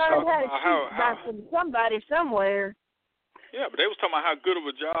was trying to talk about how somebody somewhere. Yeah, but they was talking about how good of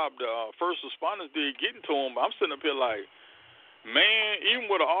a job the first responders did getting to him. But I'm sitting up here like, man, even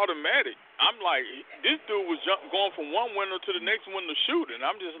with an automatic, I'm like, this dude was going from one window to the next window shooting.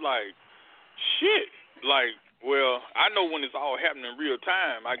 I'm just like, shit. Like, well, I know when it's all happening in real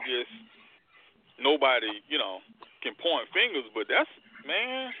time, I guess nobody, you know, can point fingers, but that's,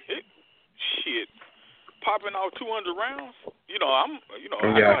 man, shit. Popping off 200 rounds, I know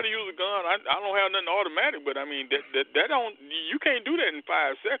how to use a gun. I don't have nothing automatic, but I mean that don't, you can't do that in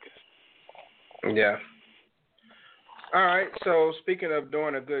 5 seconds. Yeah. All right. So speaking of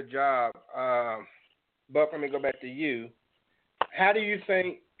doing a good job, Buck, let me go back to you. How do you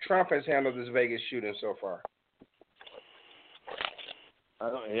think Trump has handled this Vegas shooting so far?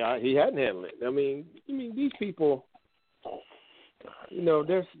 He hadn't handled it. I mean, these people.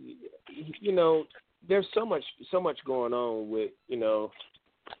 There's so much going on with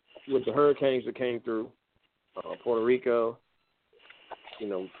with the hurricanes that came through Puerto Rico,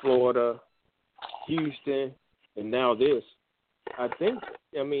 Florida, Houston, and now this. I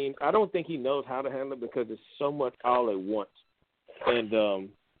don't think he knows how to handle it because it's so much all at once, and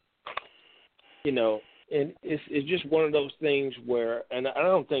and it's just one of those things where, and I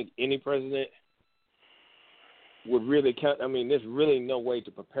don't think any president would really count. I mean, there's really no way to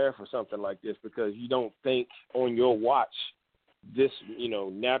prepare for something like this because you don't think on your watch this,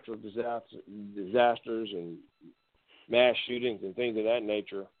 natural disasters and mass shootings and things of that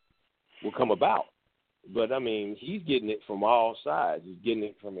nature will come about. But, I mean, he's getting it from all sides. He's getting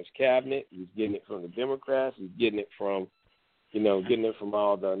it from his cabinet. He's getting it from the Democrats. He's getting it from, getting it from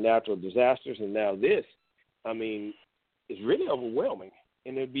all the natural disasters. And now this, I mean, it's really overwhelming.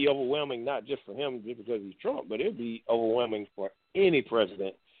 And it'd be overwhelming not just for him just because he's Trump, but it'd be overwhelming for any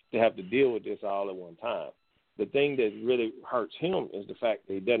president to have to deal with this all at one time. The thing that really hurts him is the fact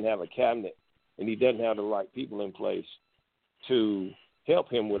that he doesn't have a cabinet and he doesn't have the right people in place to help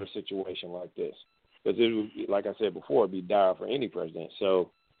him with a situation like this. Because it would be, like I said before, it'd be dire for any president. So,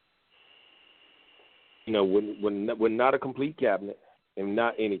 when not a complete cabinet and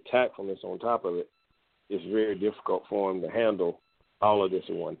not any tactfulness on top of it, it's very difficult for him to handle all of this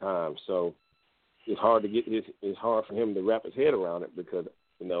at one time. So it's hard for him to wrap his head around it because,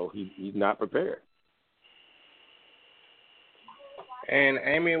 he's not prepared. And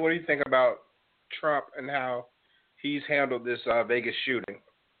Amy, what do you think about Trump and how he's handled this Vegas shooting?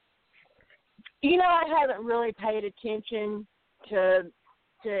 I haven't really paid attention to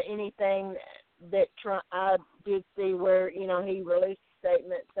anything that Trump. I did see where, he released a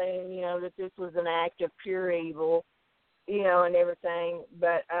statement saying, that this was an act of pure evil, and everything.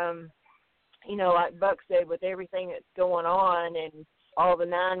 But, like Buck said, with everything that's going on and all the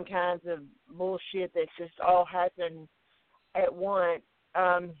 9 kinds of bullshit that's just all happening at once,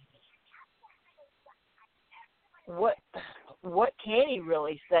 what can he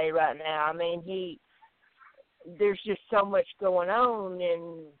really say right now? I mean, there's just so much going on,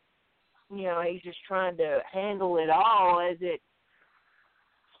 and he's just trying to handle it all as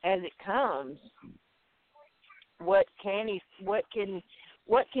it comes. What can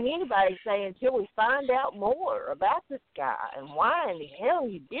anybody say until we find out more about this guy and why in the hell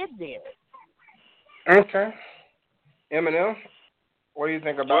he did this? Okay. Eminem, what do you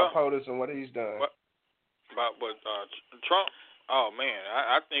think about POTUS and what he's done? About Trump? Oh, man,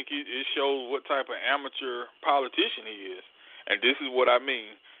 I think it shows what type of amateur politician he is. And this is what I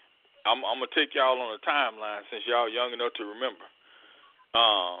mean. I'm going to take y'all on a timeline since y'all young enough to remember.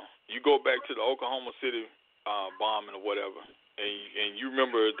 You go back to the Oklahoma City bombing or whatever, and you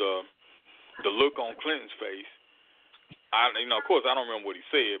remember the look on Clinton's face. Of course, I don't remember what he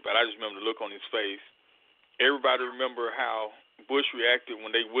said, but I just remember the look on his face. Everybody remember how Bush reacted when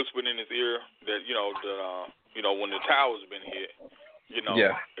they whispered in his ear that when the towers been hit.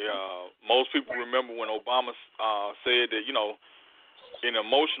 Most people remember when Obama said that in an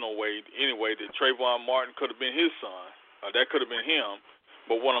emotional way anyway that Trayvon Martin could have been his son. That could have been him.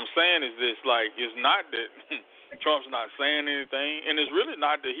 But what I'm saying is this: it's not that Trump's not saying anything, and it's really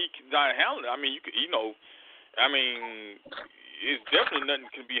not that he's not handling it. I mean, it's definitely nothing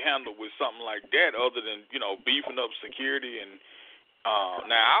can be handled with something like that other than, beefing up security. And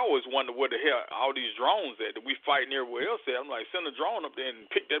now I always wonder where the hell all these drones at that we fighting everywhere else at. I'm like, send a drone up there and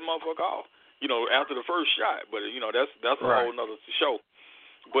pick that motherfucker off, after the first shot. But, that's a whole nother show.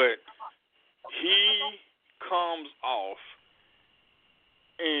 But he comes off,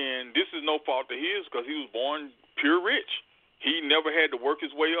 and this is no fault of his because he was born pure rich. He never had to work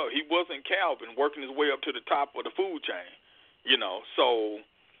his way up. He wasn't Calvin working his way up to the top of the food chain, So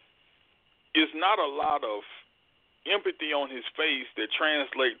it's not a lot of empathy on his face that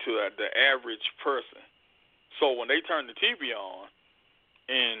translate to the average person. So when they turn the TV on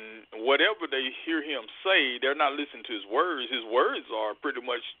and whatever they hear him say, they're not listening to his words. His words are pretty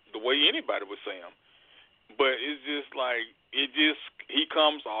much the way anybody would say them. But it's just like, he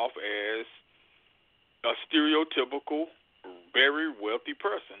comes off as a stereotypical, very wealthy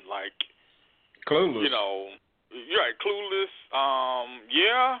person, like clueless. You're right, clueless.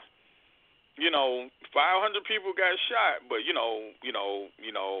 500 people got shot, but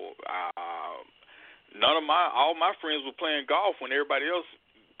none of all my friends were playing golf when everybody else,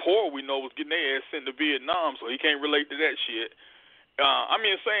 poor we know, was getting their ass sent to Vietnam, so he can't relate to that shit.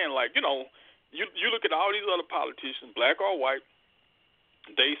 You look at all these other politicians, black or white,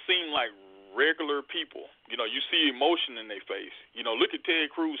 they seem like regular people. You see emotion in their face. Look at Ted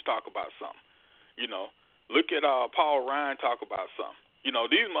Cruz talk about something. Look at Paul Ryan talk about something.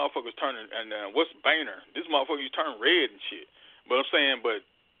 These motherfuckers turning, and what's Boehner? This motherfucker turn red and shit. But I'm saying,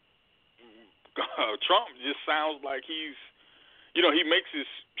 Trump just sounds like he's, he makes his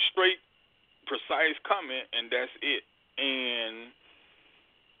straight, precise comment, and that's it. And,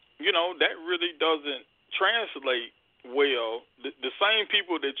 that really doesn't translate well. The same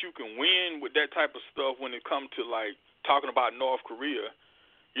people that you can win with that type of stuff when it comes to, like, talking about North Korea,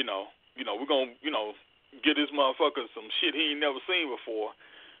 we're going to, get this motherfucker some shit he ain't never seen before.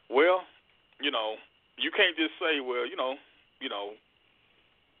 Well, you can't just say, well,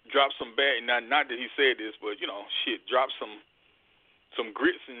 drop some bad, not that he said this, but, drop some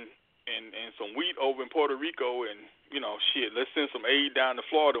grits and some wheat over in Puerto Rico and, let's send some aid down to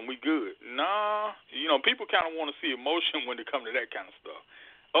Florida and we good. Nah, people kind of want to see emotion when they come to that kind of stuff.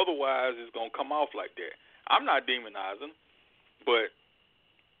 Otherwise, it's going to come off like that. I'm not demonizing, but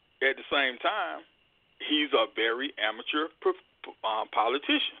at the same time, he's a very amateur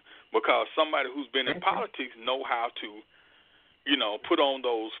politician because somebody who's been in politics know how to, put on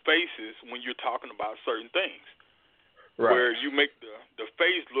those faces when you're talking about certain things. Right. Where you make the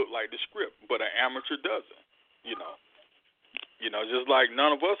face look like the script, but an amateur doesn't. Just like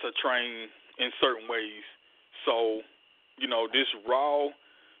none of us are trained in certain ways. So, this raw,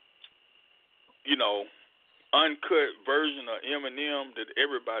 uncut version of Eminem that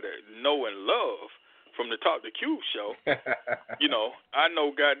everybody know and love from the Talk to Q show, I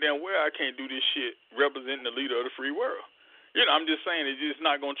know goddamn well I can't do this shit representing the leader of the free world. I'm just saying it's just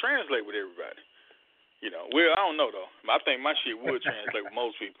not going to translate with everybody. Well, I don't know, though. I think my shit would translate with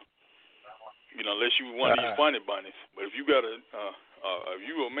most people. Unless you one of these funny bunnies. But if you got if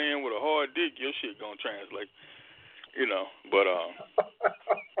you a man with a hard dick, your shit gonna translate.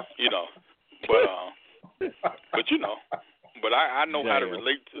 But I know how to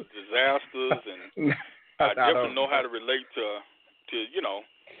relate to disasters, and I definitely know how to relate to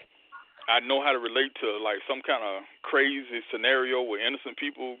I know how to relate to like some kind of crazy scenario where innocent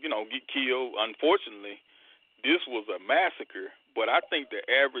people, get killed. Unfortunately, this was a massacre, but I think the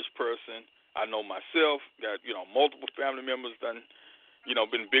average person, I know myself, got, multiple family members done,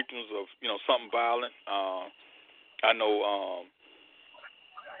 been victims of, something violent. I know,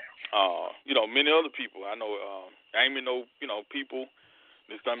 many other people. I know, Amy know, people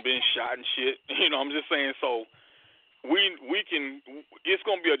that's done been shot and shit. I'm just saying, so we can, it's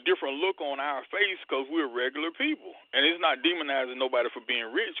going to be a different look on our face because we're regular people. And it's not demonizing nobody for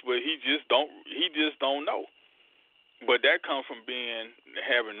being rich, but he just don't know. But that comes from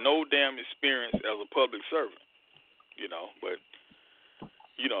having no damn experience as a public servant, but,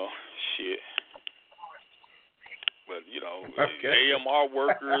 shit. But, AMR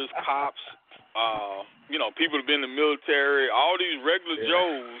workers, cops, people who've been in the military, all these regular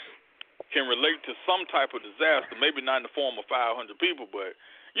Joes can relate to some type of disaster, maybe not in the form of 500 people, but,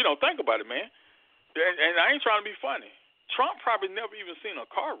 think about it, man. And I ain't trying to be funny. Trump probably never even seen a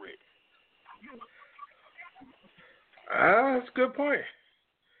car wreck. That's a good point.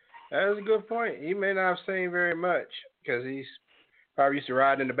 That is a good point. He may not have seen very much because he's probably used to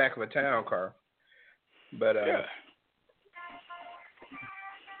ride in the back of a town car. But yeah.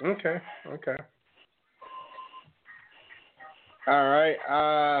 Okay. All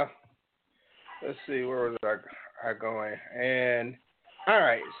right. Let's see. Where was are going. And all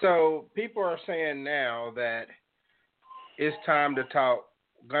right, so people are saying now that it's time to talk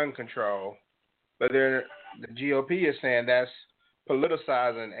gun control, but then the GOP is saying that's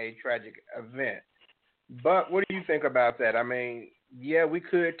politicizing a tragic event. But what do you think about that? I mean, yeah, we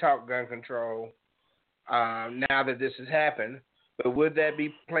could talk gun control now that this has happened, but would that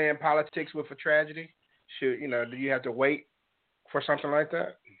be playing politics with a tragedy? Do you have to wait for something like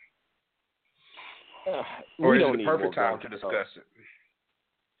that? Or is it the perfect time to discuss it?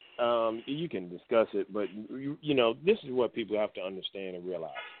 You can discuss it, but this is what people have to understand and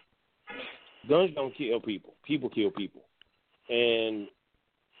realize. Guns don't kill people. People kill people. And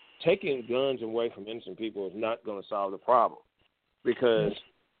taking guns away from innocent people is not going to solve the problem. Because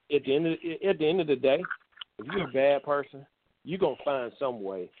at the end of the day, if you're a bad person, you're going to find some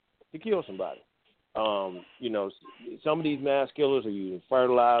way to kill somebody. Some of these mass killers are using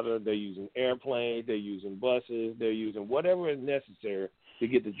fertilizer, they're using airplanes, they're using buses, they're using whatever is necessary to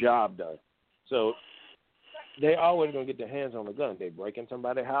get the job done. So they're always going to get their hands on a gun. They break in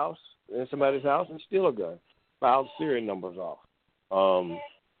somebody's house and steal a gun, file the serial numbers off.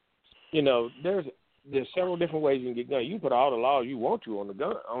 There's several different ways you can get guns. You can put all the laws you want to on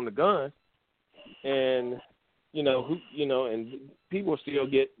the gun, and and people still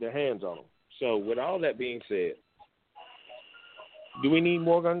get their hands on them. So with all that being said, do we need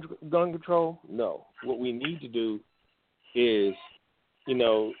more gun control? No. What we need to do is,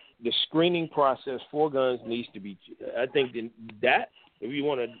 the screening process for guns needs to be. I think that if you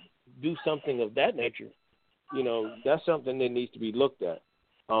want to do something of that nature, that's something that needs to be looked at.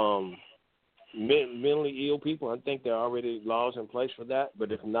 Mentally ill people, I think there are already laws in place for that,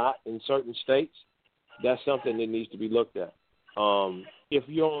 but if not in certain states, that's something that needs to be looked at. If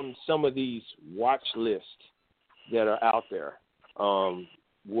you're on some of these watch lists that are out there,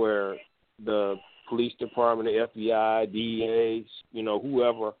 where the police department, the FBI, DEAs,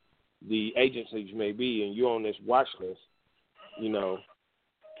 whoever the agencies may be, and you're on this watch list,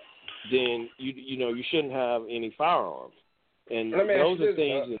 then you shouldn't have any firearms. And those are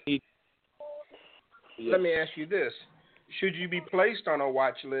things that need. Let me ask you this: should you be placed on a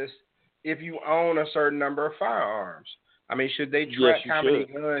watch list if you own a certain number of firearms? I mean, should they track how many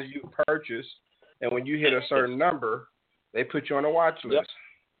guns you purchase, and when you hit a certain number, they put you on a watch list? Yep.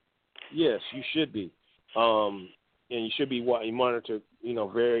 Yes, you should be, and you should be monitored,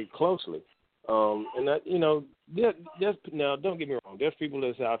 very closely. And that, now, don't get me wrong. There's people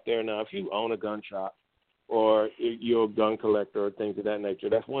that's out there now. If you own a gun shop or you're a gun collector or things of that nature,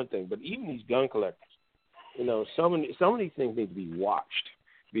 that's one thing. But even these gun collectors, some of these things need to be watched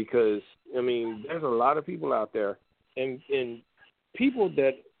because, there's a lot of people out there and people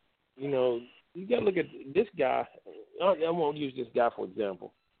that, you got to look at this guy. I won't use this guy for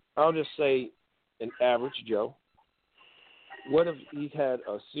example. I'll just say an average Joe. What if he's had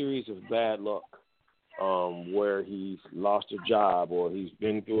a series of bad luck where he's lost a job or he's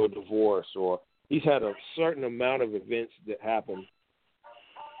been through a divorce or he's had a certain amount of events that happen,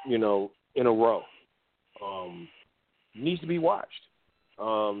 in a row. Needs to be watched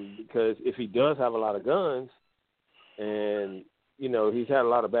because if he does have a lot of guns and, he's had a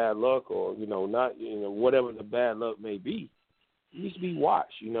lot of bad luck or, whatever the bad luck may be, he needs to be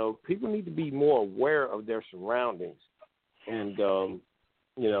watched. People need to be more aware of their surroundings and, know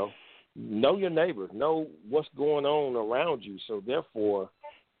your neighbors, know what's going on around you. So therefore,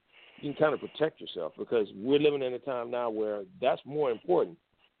 you can kind of protect yourself because we're living in a time now where that's more important.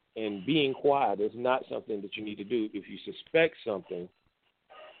 And being quiet is not something that you need to do. If you suspect something,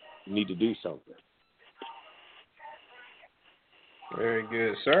 you need to do something. Very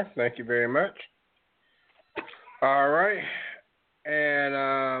good, sir. Thank you very much. All right.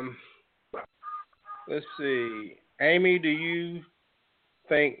 And let's see. Amy, do you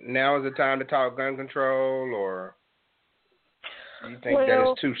think now is the time to talk gun control, or do you think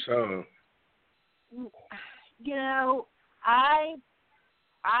that is too soon?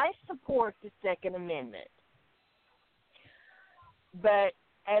 I support the Second Amendment. But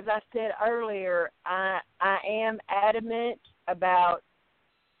as I said earlier, I am adamant about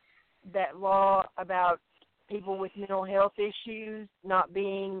that law about people with mental health issues not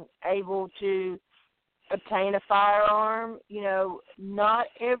being able to obtain a firearm. Not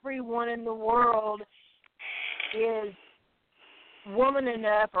everyone in the world is woman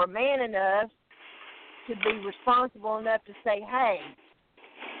enough or man enough to be responsible enough to say, hey,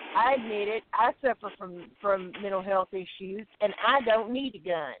 I admit it, I suffer from mental health issues, and I don't need a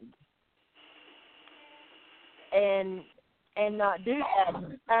gun. And not do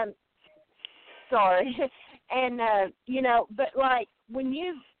that. Sorry. And, but like when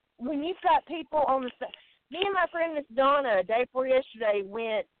you've got people on the Me and my friend Miss Donna, day before yesterday,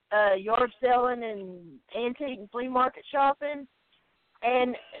 went yard selling and antique and flea market shopping,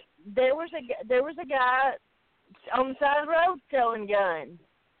 and there was a guy on the side of the road selling guns,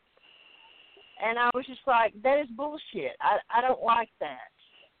 and I was just like, that is bullshit. I don't like that.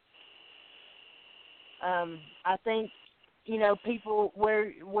 I think, you know, people where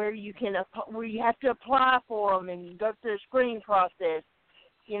you have to apply for them and go through the screening process.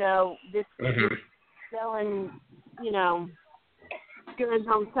 You know, this selling, you know, guns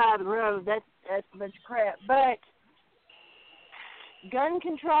on the side of the road, that's a bunch of crap. But gun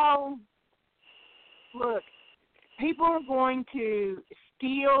control, look, people are going to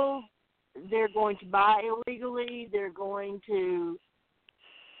steal, they're going to buy illegally, they're going to,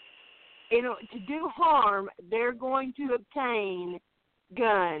 you know, to do harm, they're going to obtain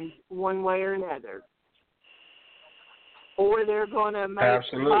guns one way or another. Or they're going to make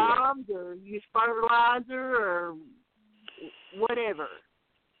bombs or use fertilizer or whatever.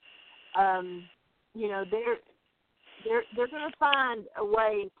 You know, they're going to find a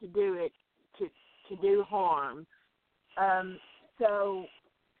way to do it, to do harm. So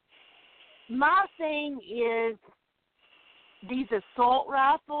my thing is these assault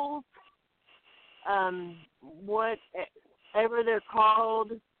rifles, whatever they're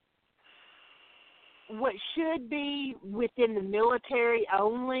called, what should be within the military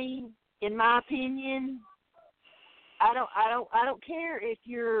only, in my opinion. I don't care if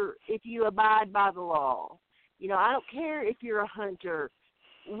you abide by the law. You know, I don't care if you're a hunter.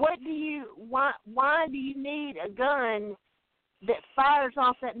 Why do you need a gun that fires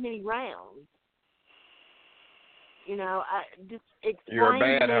off that many rounds? You know, just explain. You're a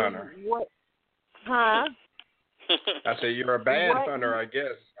bad hunter. What? Huh? I said you're a bad hunter, I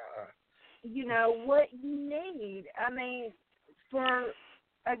guess. You know what you need. I mean, for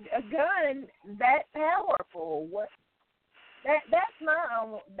a gun that powerful,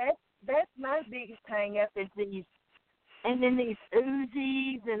 that's my biggest hang up is these, and then these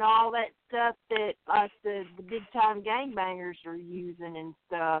Uzis and all that stuff that like the big time gangbangers are using and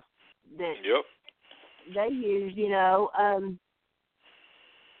stuff that they use. You know,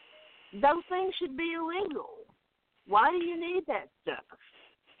 those things should be illegal. Why do you need that stuff?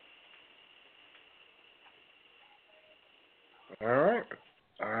 All right.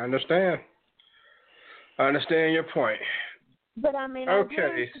 I understand. I understand your point. But I mean, okay, I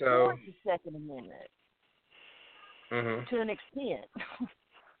really support the Second Amendment to an extent.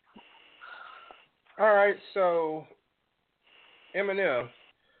 All right, so Eminem,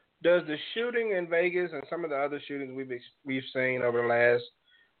 does the shooting in Vegas and some of the other shootings we've seen over the last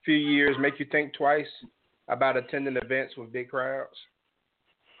few years make you think twice about attending events with big crowds,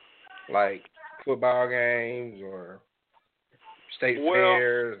 like football games or state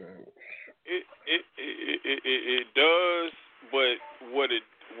fairs? It does, but what it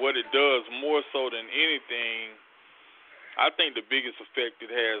does more so than anything, I think the biggest effect it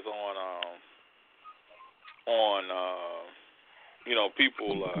has on you know,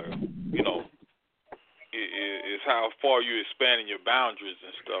 people, you know, is how far you're expanding your boundaries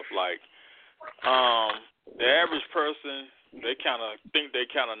and stuff. Like the average person, they kind of think they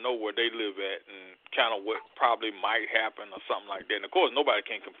kind of know where they live at and kind of what probably might happen or something like that. And of course, nobody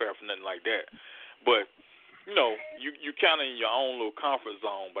can compare for nothing like that. But you know, you kind of in your own little comfort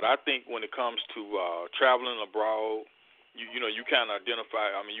zone. But I think when it comes to traveling abroad, you know, you kind of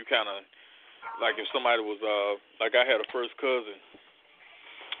identify. I mean, you kind of like if somebody was like I had a first cousin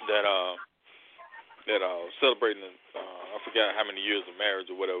that celebrating. I forgot how many years of marriage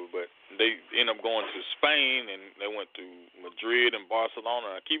or whatever, but they ended up going to Spain and they went to Madrid and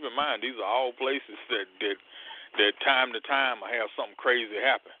Barcelona. Now, keep in mind, these are all places that time to time I have something crazy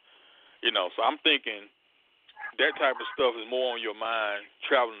happen. You know, so I'm thinking that type of stuff is more on your mind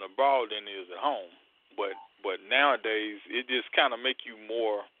traveling abroad than it is at home. But nowadays, it just kind of make you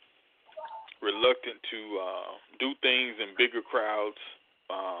more reluctant to do things in bigger crowds.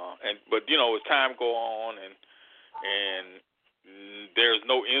 But you know, as time go on and there's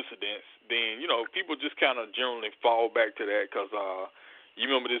no incidents, then you know people just kind of generally fall back to that because you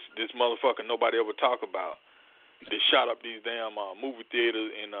remember this motherfucker nobody ever talk about. They shot up these damn movie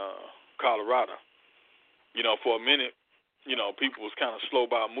theaters in Colorado. You know, for a minute, you know, people was kind of slow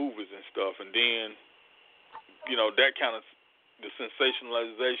about movies and stuff, and then you know that kind of the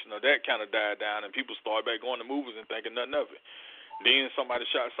sensationalization of that kind of died down, and people started back going to movies and thinking nothing of it. Then somebody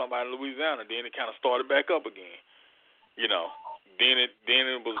shot somebody in Louisiana. Then it kind of started back up again. You know. Then it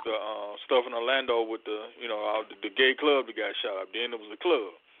was the stuff in Orlando with the the gay club that got shot up. Then it was the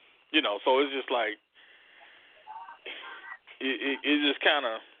club. You know. So it's just like it just kind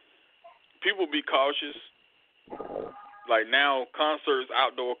of people be cautious. like now,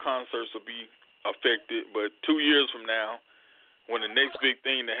 outdoor concerts will be affected, but 2 years from now, when the next big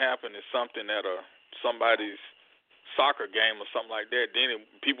thing to happen is something at somebody's soccer game or something like that, then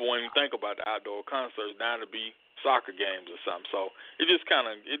people won't even think about the outdoor concerts down to be soccer games or something. So it just kind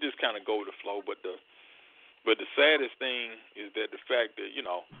of go with the flow. But the saddest thing is that the fact that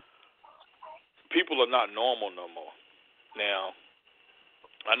people are not normal no more. Now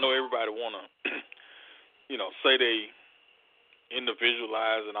I know everybody wanna say they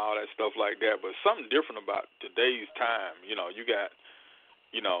individualize and all that stuff like that, but something different about today's time. You got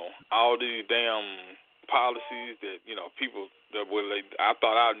all these damn policies that people that I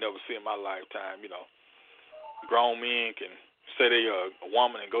thought I'd never see in my lifetime. Grown men can say they a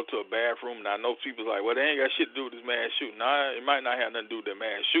woman and go to a bathroom, and I know people's like, well, they ain't got shit to do with this mass shooting. Nah, it might not have nothing to do with that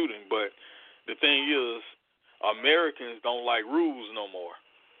mass shooting, but the thing is, Americans don't like rules no more,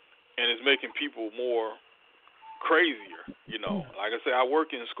 and it's making people more crazier. Like I said, I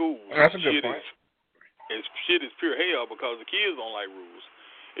work in schools. That's a good point. Shit is pure hell because the kids don't like rules.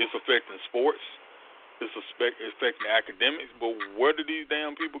 It's affecting sports. It's affecting academics. But where do these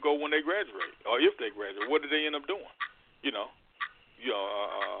damn people go when they graduate, or if they graduate? What do they end up doing?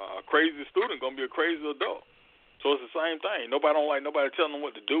 A crazy student gonna be a crazy adult. So it's the same thing. Nobody don't like nobody telling them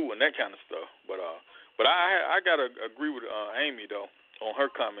what to do and that kind of stuff. But I gotta agree with Amy though on her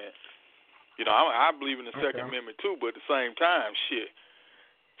comment. I believe in the Second Amendment too, but at the same time, shit,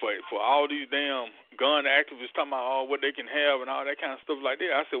 for all these damn gun activists talking about what they can have and all that kind of stuff like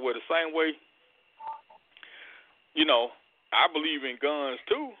that, I said, well, the same way, I believe in guns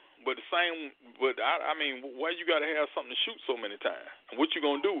too, but I mean, why you gotta have something to shoot so many times? And what you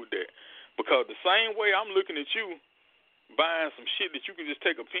gonna do with that? Because the same way I'm looking at you buying some shit that you can just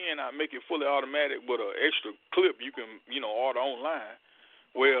take a pen out and make it fully automatic with an extra clip you can, order online.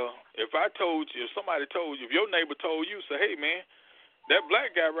 Well, if somebody told you, if your neighbor told you, say, hey, man, that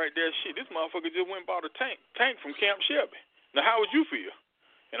black guy right there, shit, this motherfucker just went and bought a tank from Camp Shelby. Now, how would you feel?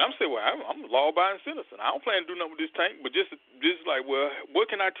 And I'm saying, well, I'm a law-abiding citizen. I don't plan to do nothing with this tank, but just like, well, what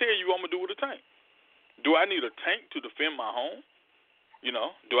can I tell you I'm going to do with a tank? Do I need a tank to defend my home?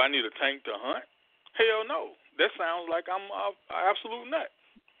 Do I need a tank to hunt? Hell no. That sounds like I'm an absolute nut.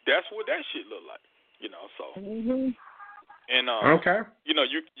 That's what that shit look like, so. Mm-hmm. And okay. You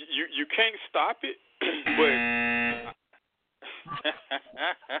can't stop it, but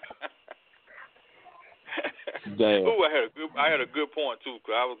damn. Ooh, I had a good point too,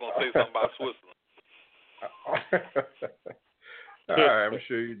 because I was gonna say something about Switzerland. All right, I'm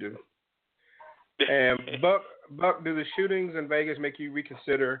sure you do. And Buck, do the shootings in Vegas make you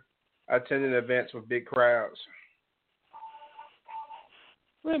reconsider attending events with big crowds?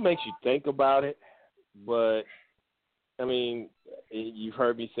 Well, it makes you think about it, but I mean, you've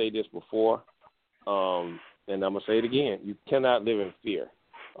heard me say this before, and I'm gonna say it again. You cannot live in fear.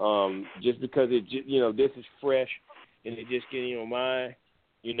 Just because this is fresh and it just getting in your mind.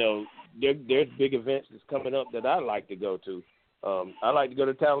 There's big events that's coming up that I like to go to. I like to go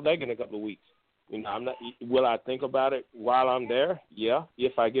to Talladega in a couple of weeks. I'm not. Will I think about it while I'm there? Yeah.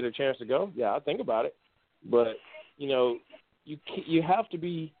 If I get a chance to go, yeah, I'll think about it. But you have to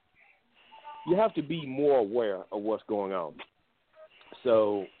be more aware of what's going on.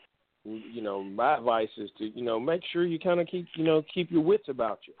 So, my advice is to make sure you kind of keep your wits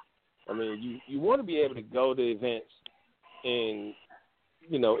about you. I mean, you want to be able to go to events and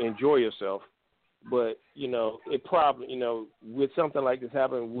enjoy yourself, but it probably with something like this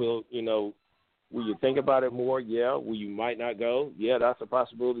happening, will you think about it more? Yeah. Will you might not go? Yeah, that's a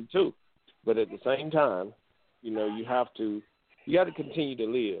possibility too. But at the same time, you got to continue to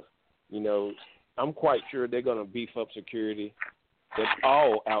live. I'm quite sure they're going to beef up security at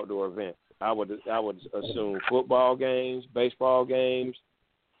all outdoor events. I would assume football games, baseball games,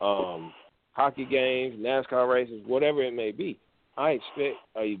 hockey games, NASCAR races, whatever it may be. I expect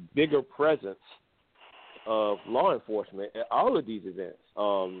a bigger presence of law enforcement at all of these events,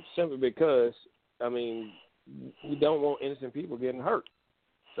 simply because, I mean, we don't want innocent people getting hurt.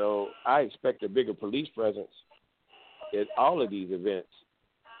 So I expect a bigger police presence at all of these events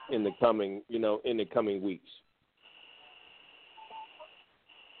in the coming weeks.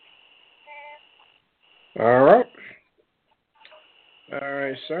 All right,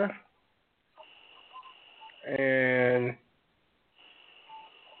 sir. And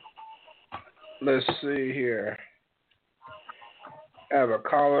let's see here. I have a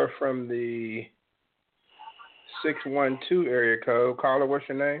caller from the 612 area code. Caller, what's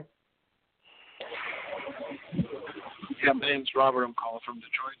your name? Yeah, my name's Robert. I'm calling from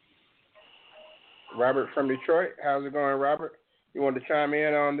Detroit. Robert from Detroit. How's it going, Robert? You want to chime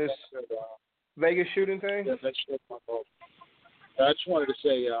in on this Vegas shooting thing? Yes, that's my fault. I just wanted to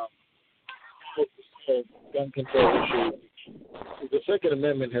say, gun control issue. The Second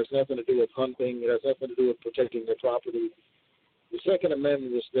Amendment has nothing to do with hunting. It has nothing to do with protecting their property. The Second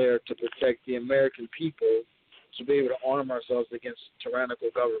Amendment is there to protect the American people, to be able to arm ourselves against tyrannical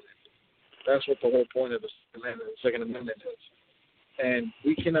government. That's what the whole point of the Second Amendment is. And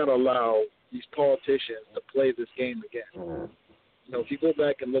we cannot allow these politicians to play this game again. You know, if you go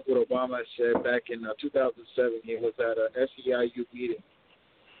back and look what Obama said back in 2007, he was at a SEIU meeting,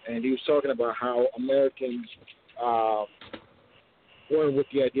 and he was talking about how Americans were with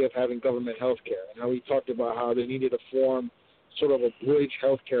the idea of having government health care, and how he talked about how they needed to form sort of a bridge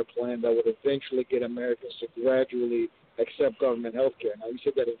health care plan that would eventually get Americans to gradually accept government health care. Now, he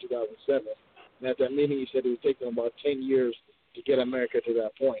said that in 2007, and at that meeting he said it would take them about 10 years to get America to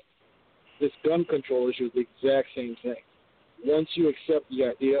that point. This gun control issue is the exact same thing. Once you accept the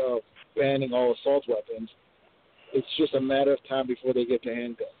idea of banning all assault weapons, it's just a matter of time before they get to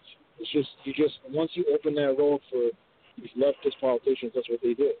handguns. Once you open that road for these leftist politicians, that's what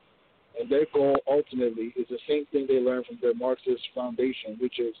they do. And their goal ultimately is the same thing they learned from their Marxist foundation,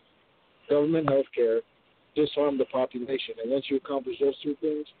 which is government health care, disarm the population. And once you accomplish those two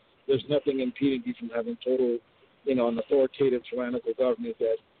things, there's nothing impeding you from having total, an authoritative tyrannical government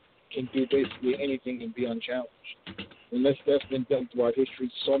that can do basically anything and be unchallenged. And that's been done throughout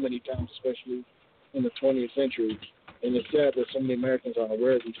history so many times, especially in the 20th century. And it's sad that so many Americans aren't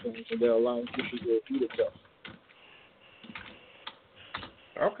aware of these things and they're allowing history to repeat itself.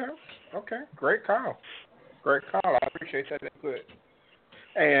 Okay. Great call. I appreciate that input.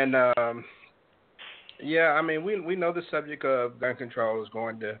 And, we know the subject of gun control is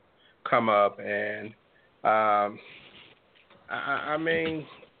going to come up. And,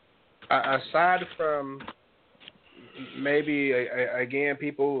 aside from maybe, again,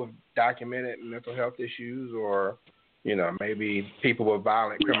 people who have documented mental health issues or, maybe people with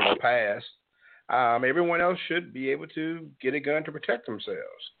violent criminal past, everyone else should be able to get a gun to protect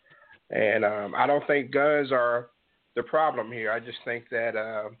themselves. And I don't think guns are the problem here. I just think that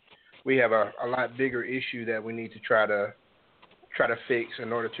we have a lot bigger issue that we need to try to fix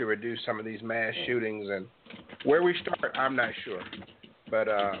in order to reduce some of these mass shootings. And where we start, I'm not sure. But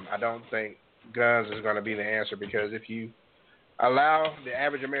I don't think guns is going to be the answer, because if you allow the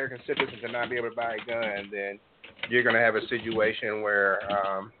average American citizen to not be able to buy a gun, then you're going to have a situation where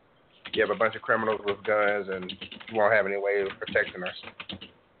you have a bunch of criminals with guns and you won't have any way of protecting us.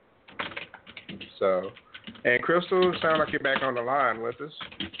 So, and Crystal, sound like you're back on the line with us.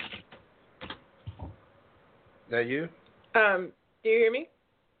 Is that you? Do you hear me?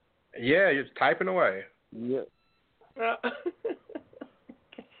 Yeah, you're typing away. Yeah.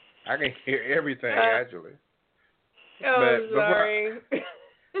 I can hear everything, actually. Sorry.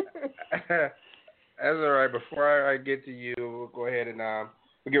 That's all right. Before I get to you, we'll go ahead and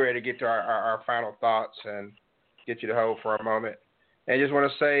we'll get ready to get to our final thoughts and get you to hold for a moment. And I just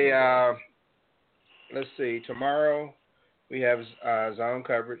want to say, let's see, tomorrow we have zone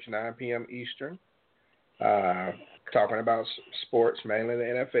coverage, 9 p.m. Eastern, talking about sports, mainly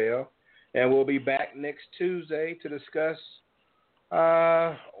the NFL. And we'll be back next Tuesday to discuss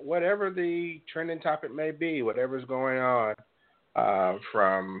whatever the trending topic may be, whatever's going on,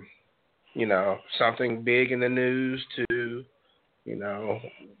 from, something big in the news to,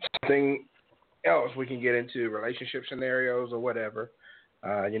 something else we can get into, relationship scenarios or whatever.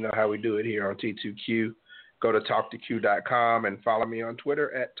 You know how we do it here on T2Q. Go to TalkToQ.com and follow me on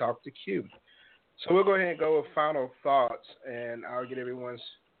Twitter at TalkToQ. So we'll go ahead and go with final thoughts, and I'll get everyone's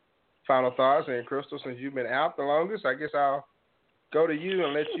final thoughts. And Crystal, since you've been out the longest, I guess I'll go to you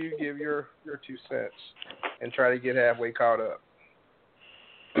and let you give your 2 cents and try to get halfway caught up.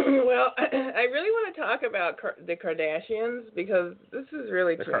 Well, I really want to talk about the Kardashians, because this is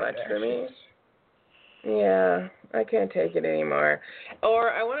really too much for me. Yeah, I can't take it anymore. Or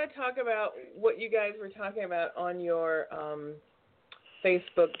I want to talk about what you guys were talking about on your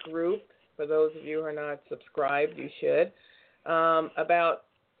Facebook group. For those of you who are not subscribed, you should. About,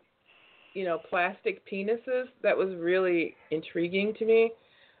 plastic penises. That was really intriguing to me.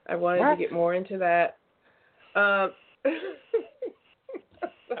 I wanted to get more into that. Sorry.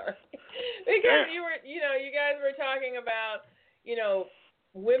 Because you guys were talking about,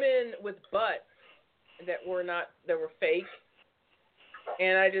 women with butts that were fake.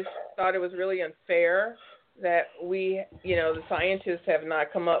 And I just thought it was really unfair that we, the scientists have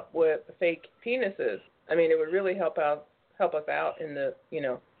not come up with fake penises. I mean, it would really help us out in the,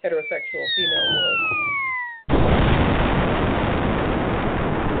 heterosexual female world.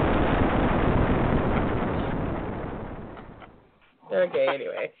 Okay,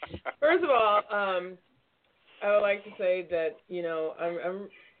 anyway. First of all, I would like to say that,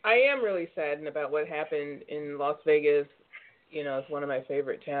 I am really saddened about what happened in Las Vegas. It's one of my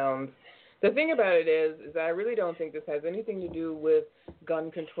favorite towns. The thing about it is I really don't think this has anything to do with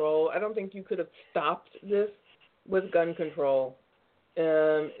gun control. I don't think you could have stopped this with gun control.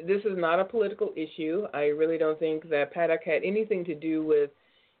 This is not a political issue. I really don't think that Paddock had anything to do with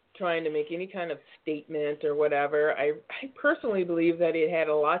trying to make any kind of statement or whatever. I personally believe that it had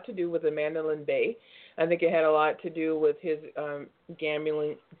a lot to do with the Mandalay Bay. I think it had a lot to do with his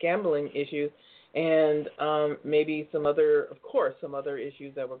gambling issues. And maybe some other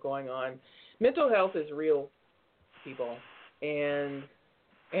issues that were going on. Mental health is real, people, and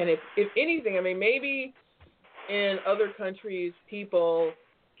if anything, I mean, maybe in other countries people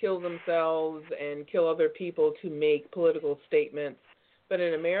kill themselves and kill other people to make political statements, but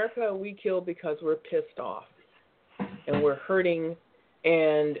in America we kill because we're pissed off and we're hurting,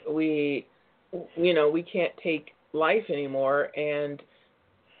 and we can't take life anymore, and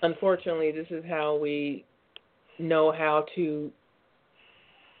unfortunately, this is how we know how to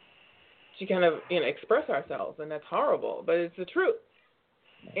kind of express ourselves, and that's horrible, but it's the truth.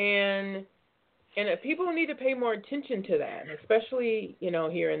 And people need to pay more attention to that, especially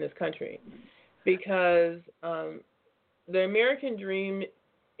here in this country, because the American dream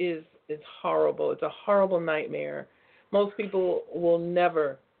is horrible. It's a horrible nightmare. Most people will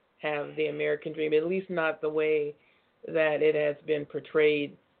never have the American dream, at least not the way that it has been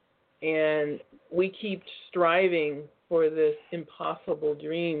portrayed. And we keep striving for this impossible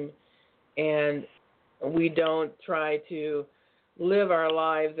dream, and we don't try to live our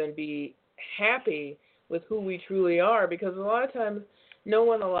lives and be happy with who we truly are, because a lot of times no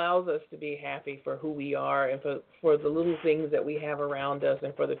one allows us to be happy for who we are and for the little things that we have around us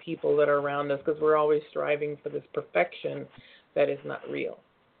and for the people that are around us, because we're always striving for this perfection that is not real.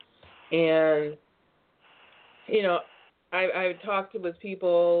 And, I've talked with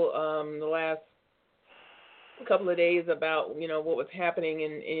people the last couple of days about, what was happening,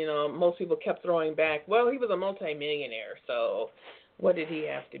 and, most people kept throwing back, well, he was a multimillionaire, so what did he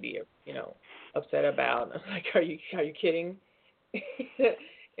have to be, upset about? I'm like, are you kidding? It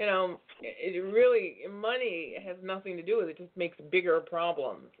really, money has nothing to do with it. It just makes bigger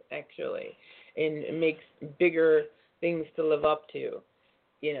problems, actually, and it makes bigger things to live up to.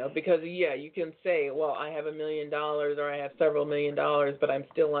 Because, you can say, well, I have $1 million or I have several $1 million, but I'm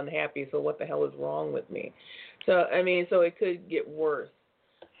still unhappy, so what the hell is wrong with me? So it could get worse.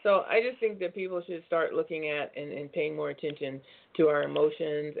 So I just think that people should start looking at and paying more attention to our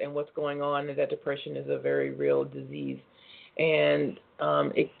emotions and what's going on, and that depression is a very real disease. And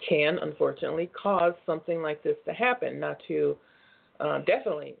it can, unfortunately, cause something like this to happen, not to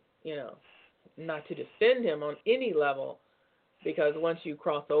definitely, not to defend him on any level, because once you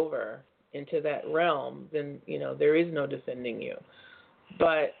cross over into that realm, then, there is no defending you.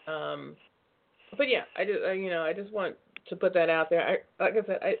 But yeah, I just want to put that out there. Like I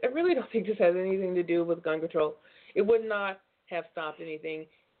said, I really don't think this has anything to do with gun control. It would not have stopped anything.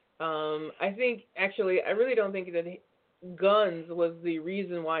 I really don't think that guns was the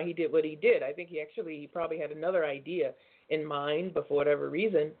reason why he did what he did. I think he probably had another idea in mind, but for whatever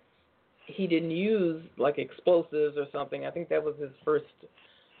reason, he didn't use like explosives or something. I think that was his first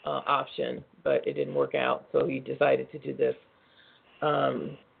option, but it didn't work out, so he decided to do this.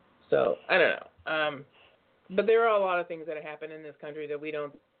 So I don't know. But there are a lot of things that happen in this country that we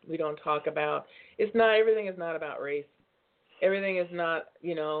don't talk about. Everything is not about race. Everything is not,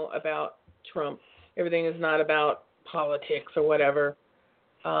 about Trump. Everything is not about politics or whatever.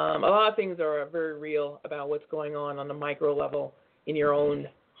 A lot of things are very real about what's going on the micro level in your own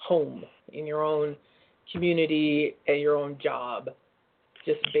home, in your own community, at your own job.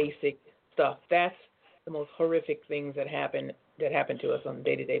 Just basic stuff. That's the most horrific things that happen to us on a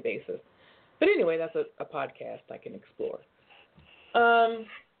day-to-day basis. But anyway, that's a podcast I can explore. I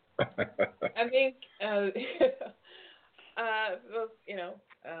think,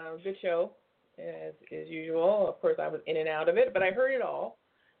 good show as usual. Of course, I was in and out of it, but I heard it all.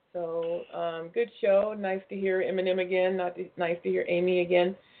 So, good show. Nice to hear Eminem again. Nice to hear Amy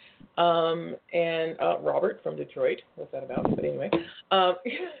again. And Robert from Detroit. What's that about? But anyway, of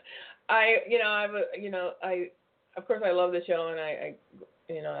course, I love the show, and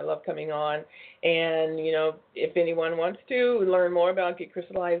I love coming on. And, if anyone wants to learn more about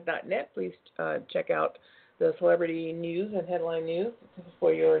GetCrystallized.net, please check out the celebrity news and headline news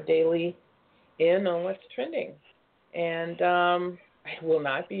for your daily in on what's trending. And I will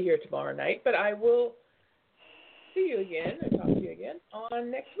not be here tomorrow night, but I will see you again and talk to you again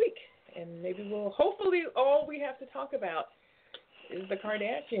on next week. And maybe hopefully all we have to talk about is the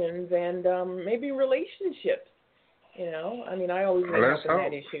Kardashians and maybe relationships. You know, I mean, I always end up in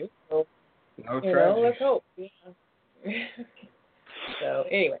that issue. So, no you tragedy. know, let's hope. Yeah. So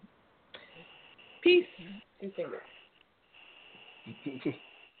anyway, peace to singers.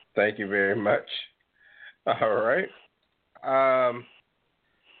 Thank you very much. All right.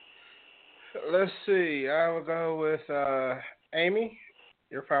 Let's see. I will go with Amy.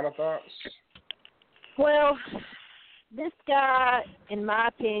 Your final thoughts? Well, this guy, in my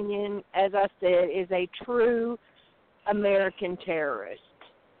opinion, as I said, is a true American terrorist.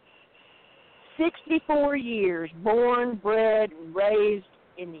 64 years, born, bred, and raised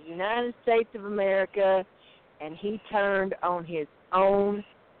in the United States of America, and he turned on his own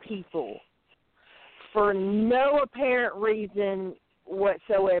people for no apparent reason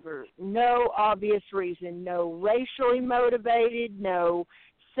whatsoever, no obvious reason, no racially motivated, no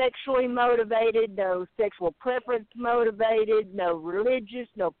sexually motivated, no sexual preference motivated, no religious,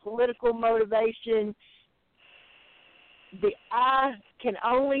 no political motivation. I can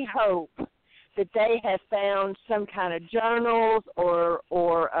only hope that they have found some kind of journals or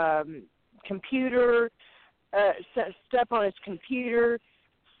computer stuff on his computer,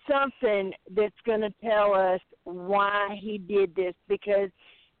 something that's going to tell us why he did this, because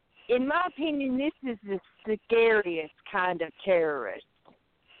in my opinion this is the scariest kind of terrorist.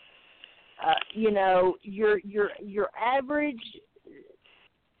 You know, your average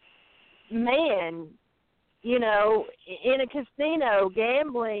man, you know, in a casino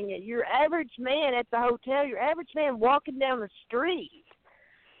gambling, your average man at the hotel, your average man walking down the street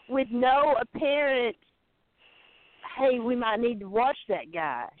with no apparent, hey, we might need to watch that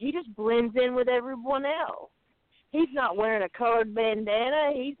guy. He just blends in with everyone else. He's not wearing a colored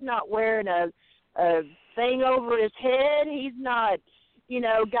bandana. He's not wearing a thing over his head. He's not, you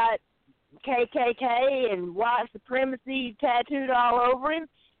know, got KKK and white supremacy tattooed all over him.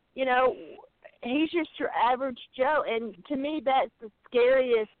 You know, he's just your average Joe. And to me, that's the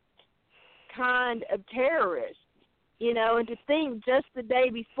scariest kind of terrorist. You know, and to think just the day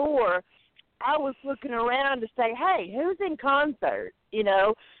before, I was looking around to say, hey, who's in concert? You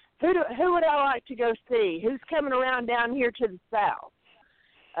know, who would I like to go see? Who's coming around down here to the south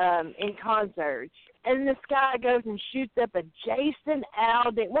in concert? And this guy goes and shoots up a Jason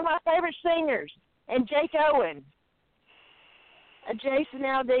Aldean, one of my favorite singers, and Jake Owen, a Jason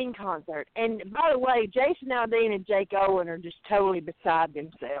Aldean concert. And by the way, Jason Aldean and Jake Owen are just totally beside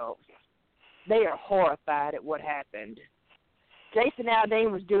themselves. They are horrified at what happened. Jason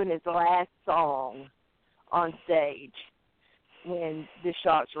Aldean was doing his last song on stage when the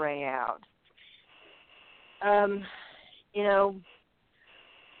shots rang out. You know,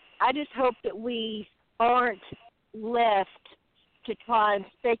 I just hope that we aren't left to try and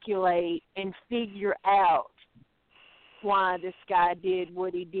speculate and figure out why this guy did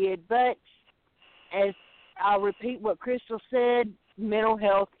what he did. But as I'll repeat what Crystal said, mental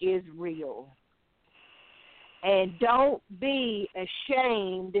health is real. And don't be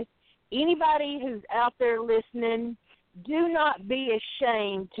ashamed. Anybody who's out there listening, do not be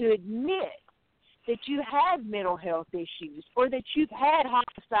ashamed to admit that you have mental health issues, or that you've had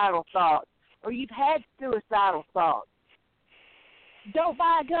homicidal thoughts, or you've had suicidal thoughts. Don't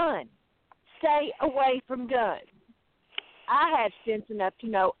buy a gun. Stay away from guns. I have sense enough to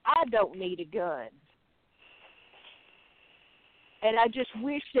know I don't need a gun. And I just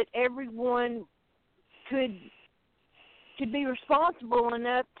wish that everyone could be responsible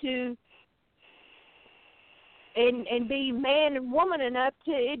enough to and be man and woman enough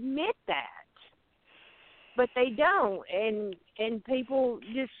to admit that. But they don't, and people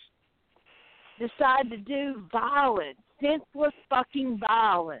just decide to do violence, senseless fucking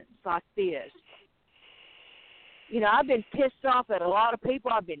violence like this. You know, I've been pissed off at a lot of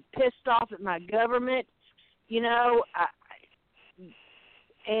people. I've been pissed off at my government. You know, I've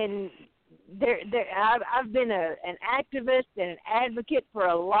been an activist and an advocate for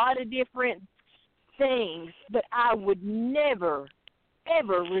a lot of different things, but I would never,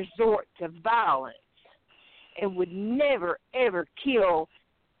 ever resort to violence and would never, ever kill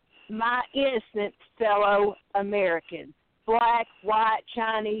my innocent fellow Americans. Black, white,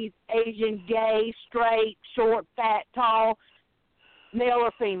 Chinese, Asian, gay, straight, short, fat, tall, male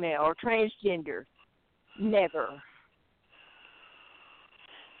or female, or transgender. Never.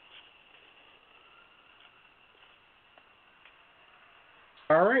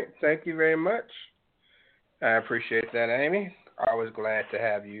 All right. Thank you very much. I appreciate that, Amy. Always glad to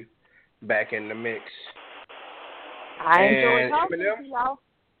have you back in the mix. I enjoy talking to y'all.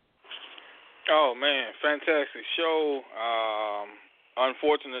 Oh, man, fantastic show.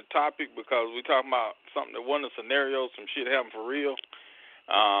 unfortunate topic because we're talking about something that wasn't a scenario, some shit happened for real.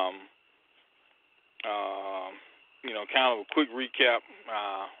 Kind of a quick recap.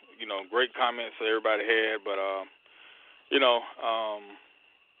 Great comments that everybody had, but I'm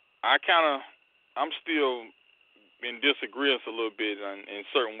still in disagreement a little bit in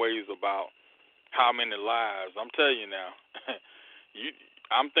certain ways about how many lives. I'm telling you now,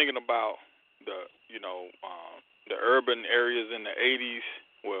 I'm thinking about the urban areas in the 80s,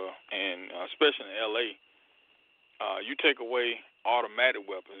 and especially in LA. You take away automatic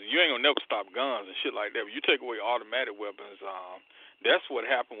weapons. You ain't gonna never stop guns and shit like that. But you take away automatic weapons. That's what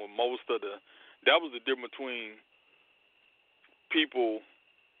happened with most of the. That was the difference between people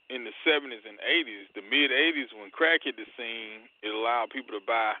in the 70s and 80s. The mid 80s, when crack hit the scene, it allowed people to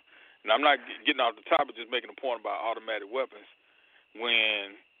buy. And I'm not getting off the topic, just making a point about automatic weapons.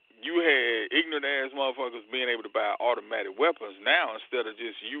 When you had ignorant ass motherfuckers being able to buy automatic weapons, now instead of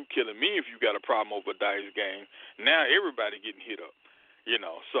just you killing me if you got a problem over a dice game, now everybody getting hit up.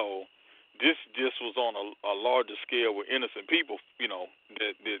 So this just was on a larger scale with innocent people,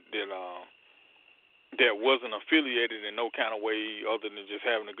 that wasn't affiliated in no kind of way other than just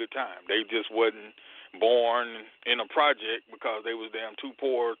having a good time. They just wasn't born in a project because they was damn too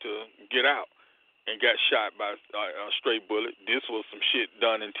poor to get out and got shot by a stray bullet. This was some shit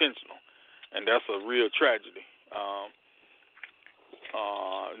done intentional, and that's a real tragedy.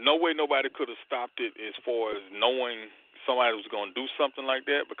 No way nobody could have stopped it as far as knowing somebody was going to do something like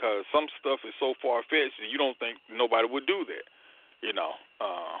that, because some stuff is so far-fetched that you don't think nobody would do that,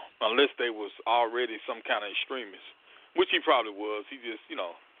 unless they was already some kind of extremist, which he probably was. He just,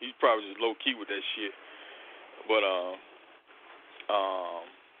 he's probably just low-key with that shit. But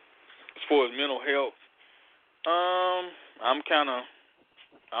as far as mental health, I'm kind of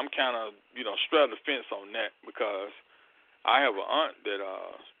straddling the fence on that, because I have an aunt that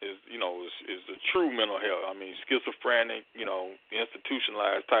is a true mental health. I mean, schizophrenic,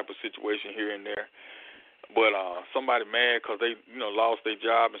 institutionalized type of situation here and there. But somebody mad because they lost their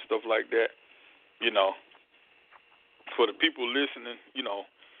job and stuff like that. For the people listening,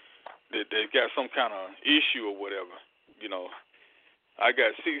 that they got some kind of issue or whatever. I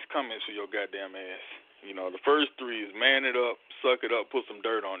got 6 comments for your goddamn ass. The first 3 is man it up, suck it up, put some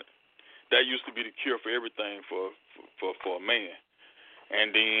dirt on it. That used to be the cure for everything for a man.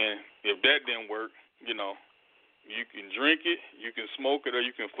 And then if that didn't work, you can drink it, you can smoke it, or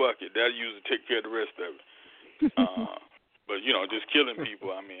you can fuck it. That usually take care of the rest of it. But just killing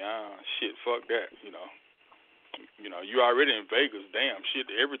people, I mean, shit, fuck that. You already in Vegas, damn shit,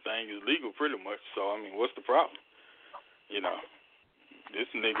 everything is legal pretty much. So I mean, what's the problem?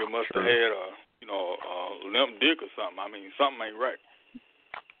 This nigga must have had a limp dick or something. I mean, something ain't right.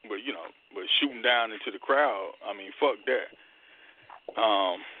 But but shooting down into the crowd, I mean, fuck that.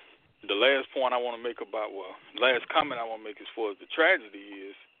 The last point I want to make last comment I want to make as far as the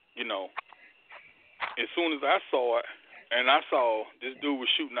tragedy is, as soon as I saw it, and I saw this dude was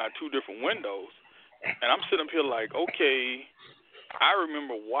shooting out 2 different windows, and I'm sitting up here like, okay, I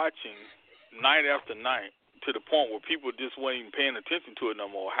remember watching night after night to the point where people just weren't even paying attention to it no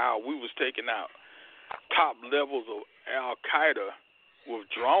more, how we was taking out top levels of Al-Qaeda with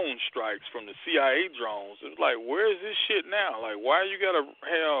drone strikes from the CIA drones. It's like, where is this shit now? Like, why you gotta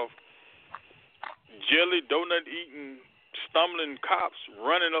have jelly donut eating, stumbling cops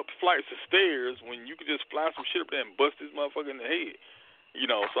running up flights of stairs when you could just fly some shit up there and bust this motherfucker in the head?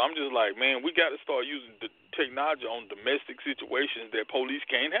 So I'm just like, man, we got to start using the technology on domestic situations that police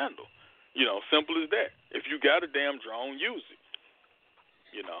can't handle. Simple as that. If you got a damn drone, use it.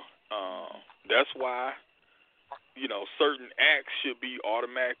 That's why certain acts should be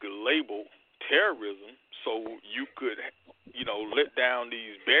automatically labeled terrorism, so you could, let down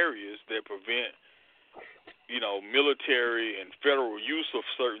these barriers that prevent, military and federal use of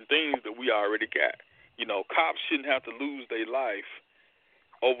certain things that we already got. Cops shouldn't have to lose their life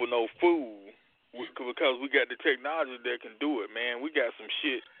over no food because we got the technology that can do it, man. We got some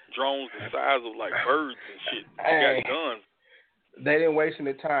shit, drones the size of like birds and shit. We got guns. They didn't waste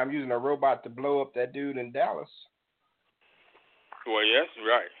any time using a robot to blow up that dude in Dallas. Well, yes,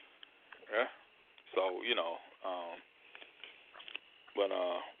 right. Yeah. So,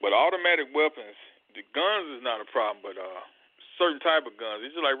 but automatic weapons, the guns is not a problem, but certain type of guns.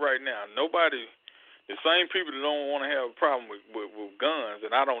 It's just like right now, the same people that don't want to have a problem with guns,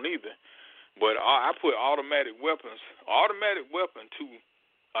 and I don't either, but I put automatic weapon to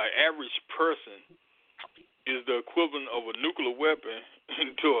an average person is the equivalent of a nuclear weapon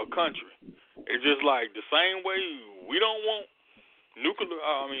to a country. It's just like the same way we don't want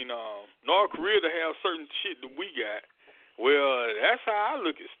North Korea to have certain shit that we got. Well, that's how I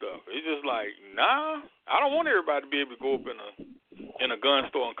look at stuff. It's just like, nah, I don't want everybody to be able to go up in a gun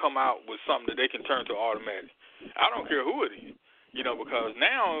store and come out with something that they can turn to automatic. I don't care who it is, because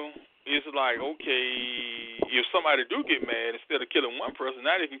now it's like, okay, if somebody do get mad, instead of killing one person,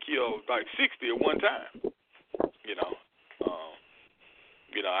 now they can kill like 60 at one time.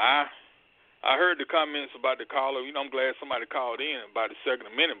 I heard the comments about the caller. I'm glad somebody called in about the Second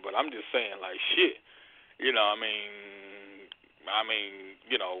Amendment, but I'm just saying, like, shit.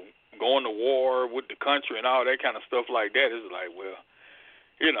 Going to war with the country and all that kind of stuff like that is like, well,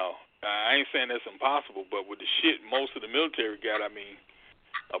 I ain't saying that's impossible, but with the shit most of the military got, a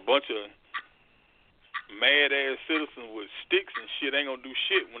bunch of mad-ass citizens with sticks and shit ain't gonna do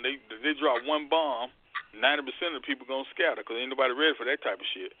shit. When they drop one bomb, 90% of the people gonna scatter because ain't nobody ready for that type of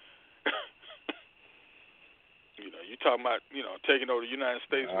shit. You talking about, taking over the United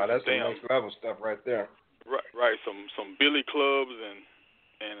States. That's the next level stuff right there. Right. Some billy clubs and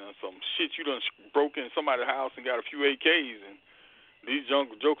some shit you done broke in somebody's house and got a few AKs, and these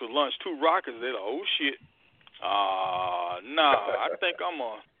jokers launched 2 rockets. They're like, oh shit. Nah, I think I'm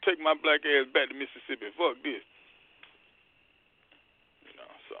gonna take my black ass back to Mississippi. Fuck this.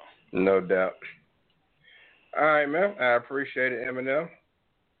 No doubt. All right, man. I appreciate it, Eminem.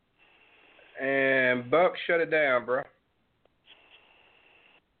 And Buck, shut it down, bro.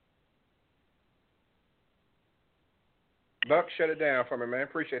 Buck, shut it down for me, man.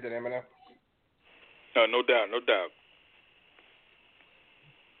 Appreciate it, Eminem. No doubt.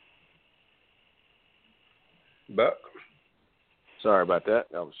 Buck? Sorry about that.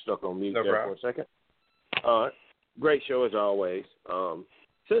 I was stuck on mute there for a second. Great show as always.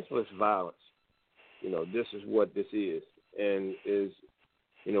 Senseless violence. This is what this is. And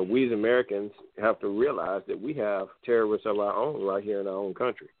we as Americans have to realize that we have terrorists of our own right here in our own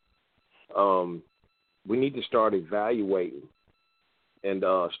country. We need to start evaluating and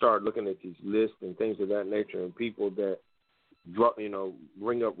start looking at these lists and things of that nature and people that,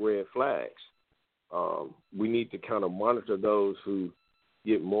 bring up red flags. We need to kind of monitor those who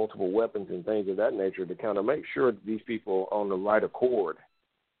get multiple weapons and things of that nature to kind of make sure that these people are on the right accord.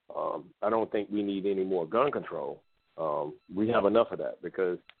 I don't think we need any more gun control. We have enough of that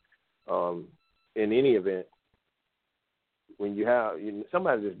because in any event, when you have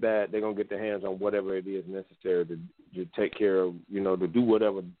somebody that's bad, they're going to get their hands on whatever it is necessary to take care of, to do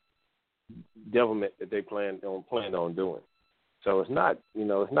whatever devilment that they plan on doing. So it's not,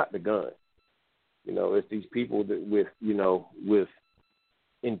 it's not the gun. It's these people that with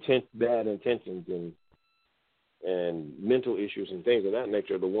bad intentions and mental issues and things of that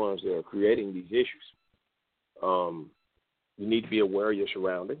nature are the ones that are creating these issues. You need to be aware of your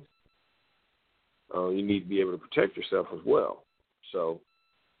surroundings. You need to be able to protect yourself as well. So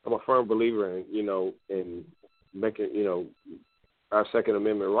I'm a firm believer in making, our Second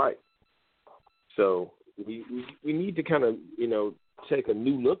Amendment right. So we need to kind of, take a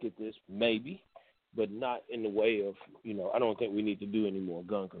new look at this maybe, but not in the way of, I don't think we need to do any more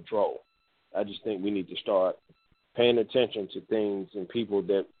gun control. I just think we need to start paying attention to things and people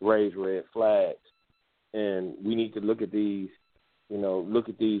that raise red flags. And we need to look at these,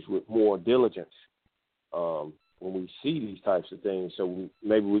 with more diligence when we see these types of things, so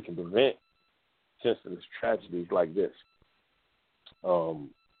maybe we can prevent senseless tragedies like this.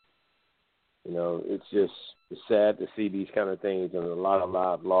 It's sad to see these kind of things and a lot of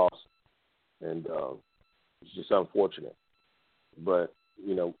lives lost, and it's just unfortunate. But,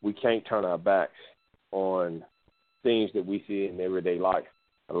 we can't turn our backs on things that we see in everyday life.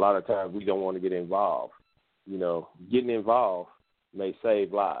 A lot of times we don't want to get involved. Getting involved may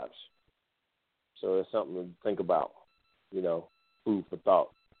save lives. So it's something to think about, food for thought.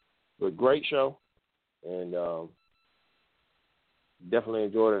 But great show, and definitely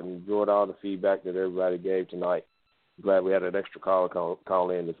enjoyed it and enjoyed all the feedback that everybody gave tonight. Glad we had an extra caller call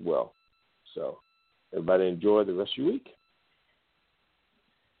in as well. So everybody enjoy the rest of your week.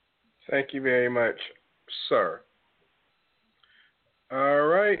 Thank you very much, sir. All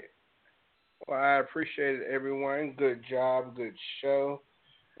right. Well, I appreciate it, everyone. Good job, good show.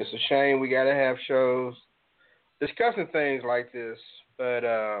 It's a shame we got to have shows discussing things like this, but,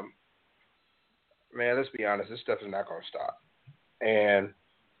 man, let's be honest, this stuff is not going to stop. And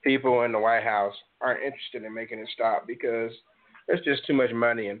people in the White House aren't interested in making it stop because there's just too much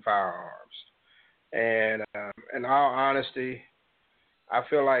money in firearms. And in all honesty, I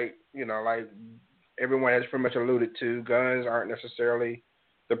feel like, like everyone has pretty much alluded to, guns aren't necessarily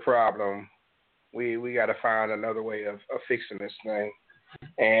the problem. We got to find another way of fixing this thing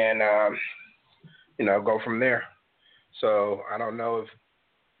and, go from there. So I don't know if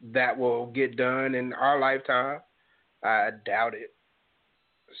that will get done in our lifetime, I doubt it.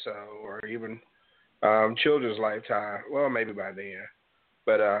 So, or even children's lifetime. Well, maybe by then.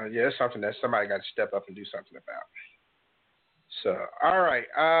 But, yeah, it's something that somebody got to step up and do something about. So, all right.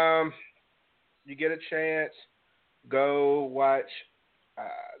 You get a chance, go watch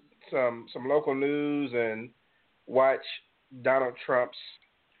some local news and watch Donald Trump's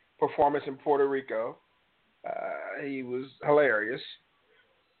performance in Puerto Rico. He was hilarious.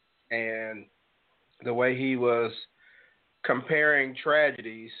 And the way he was comparing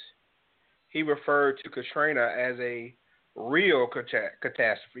tragedies, he referred to Katrina as a real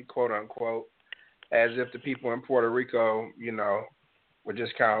catastrophe, quote unquote, as if the people in Puerto Rico, you know, were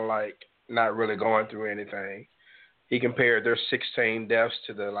just kind of like not really going through anything. He compared their 16 deaths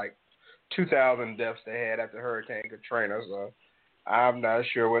to the like 2,000 deaths they had after Hurricane Katrina. So I'm not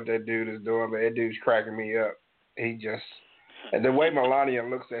sure what that dude is doing, but that dude's cracking me up. He just, and the way Melania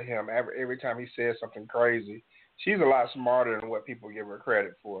looks at him every time he says something crazy, she's a lot smarter than what people give her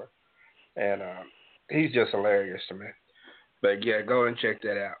credit for. And he's just hilarious to me. But yeah, go and check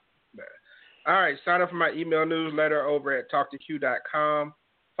that out. But, all right, sign up for my email newsletter over at talktoq.com.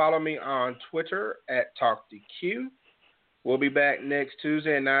 Follow me on Twitter at talktoq. We'll be back next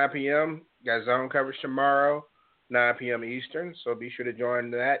Tuesday at 9 p.m. Got zone coverage tomorrow, 9 p.m. Eastern. So be sure to join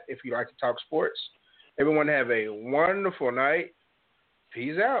that if you like to talk sports. Everyone have a wonderful night.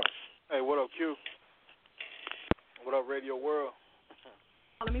 Peace out. Hey, what up, Q? What up, Radio World?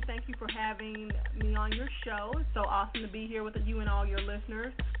 Let me thank you for having me on your show. It's so awesome to be here with you and all your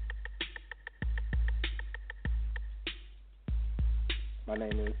listeners. My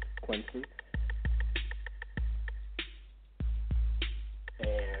name is Quincy,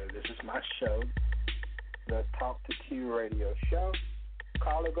 and this is my show, the Talk to Q radio show.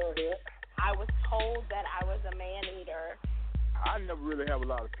 Caller, go ahead. I was told that I was a man-eater. I never really have a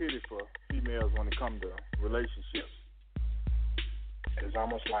lot of pity for females when it comes to relationships. It's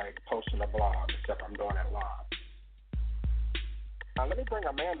almost like posting a blog, except I'm doing it live. Now, let me bring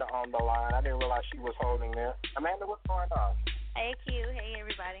Amanda on the line. I didn't realize she was holding there. Amanda, what's going on? Hey, Q. Hey,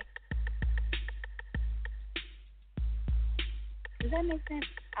 everybody. Does that make sense?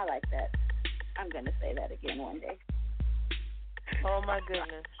 I like that. I'm going to say that again one day. Oh, my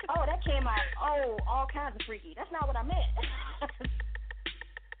goodness. Oh, that came out, all kinds of freaky. That's not what I meant.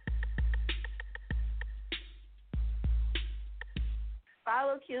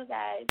 Follow Q, guys.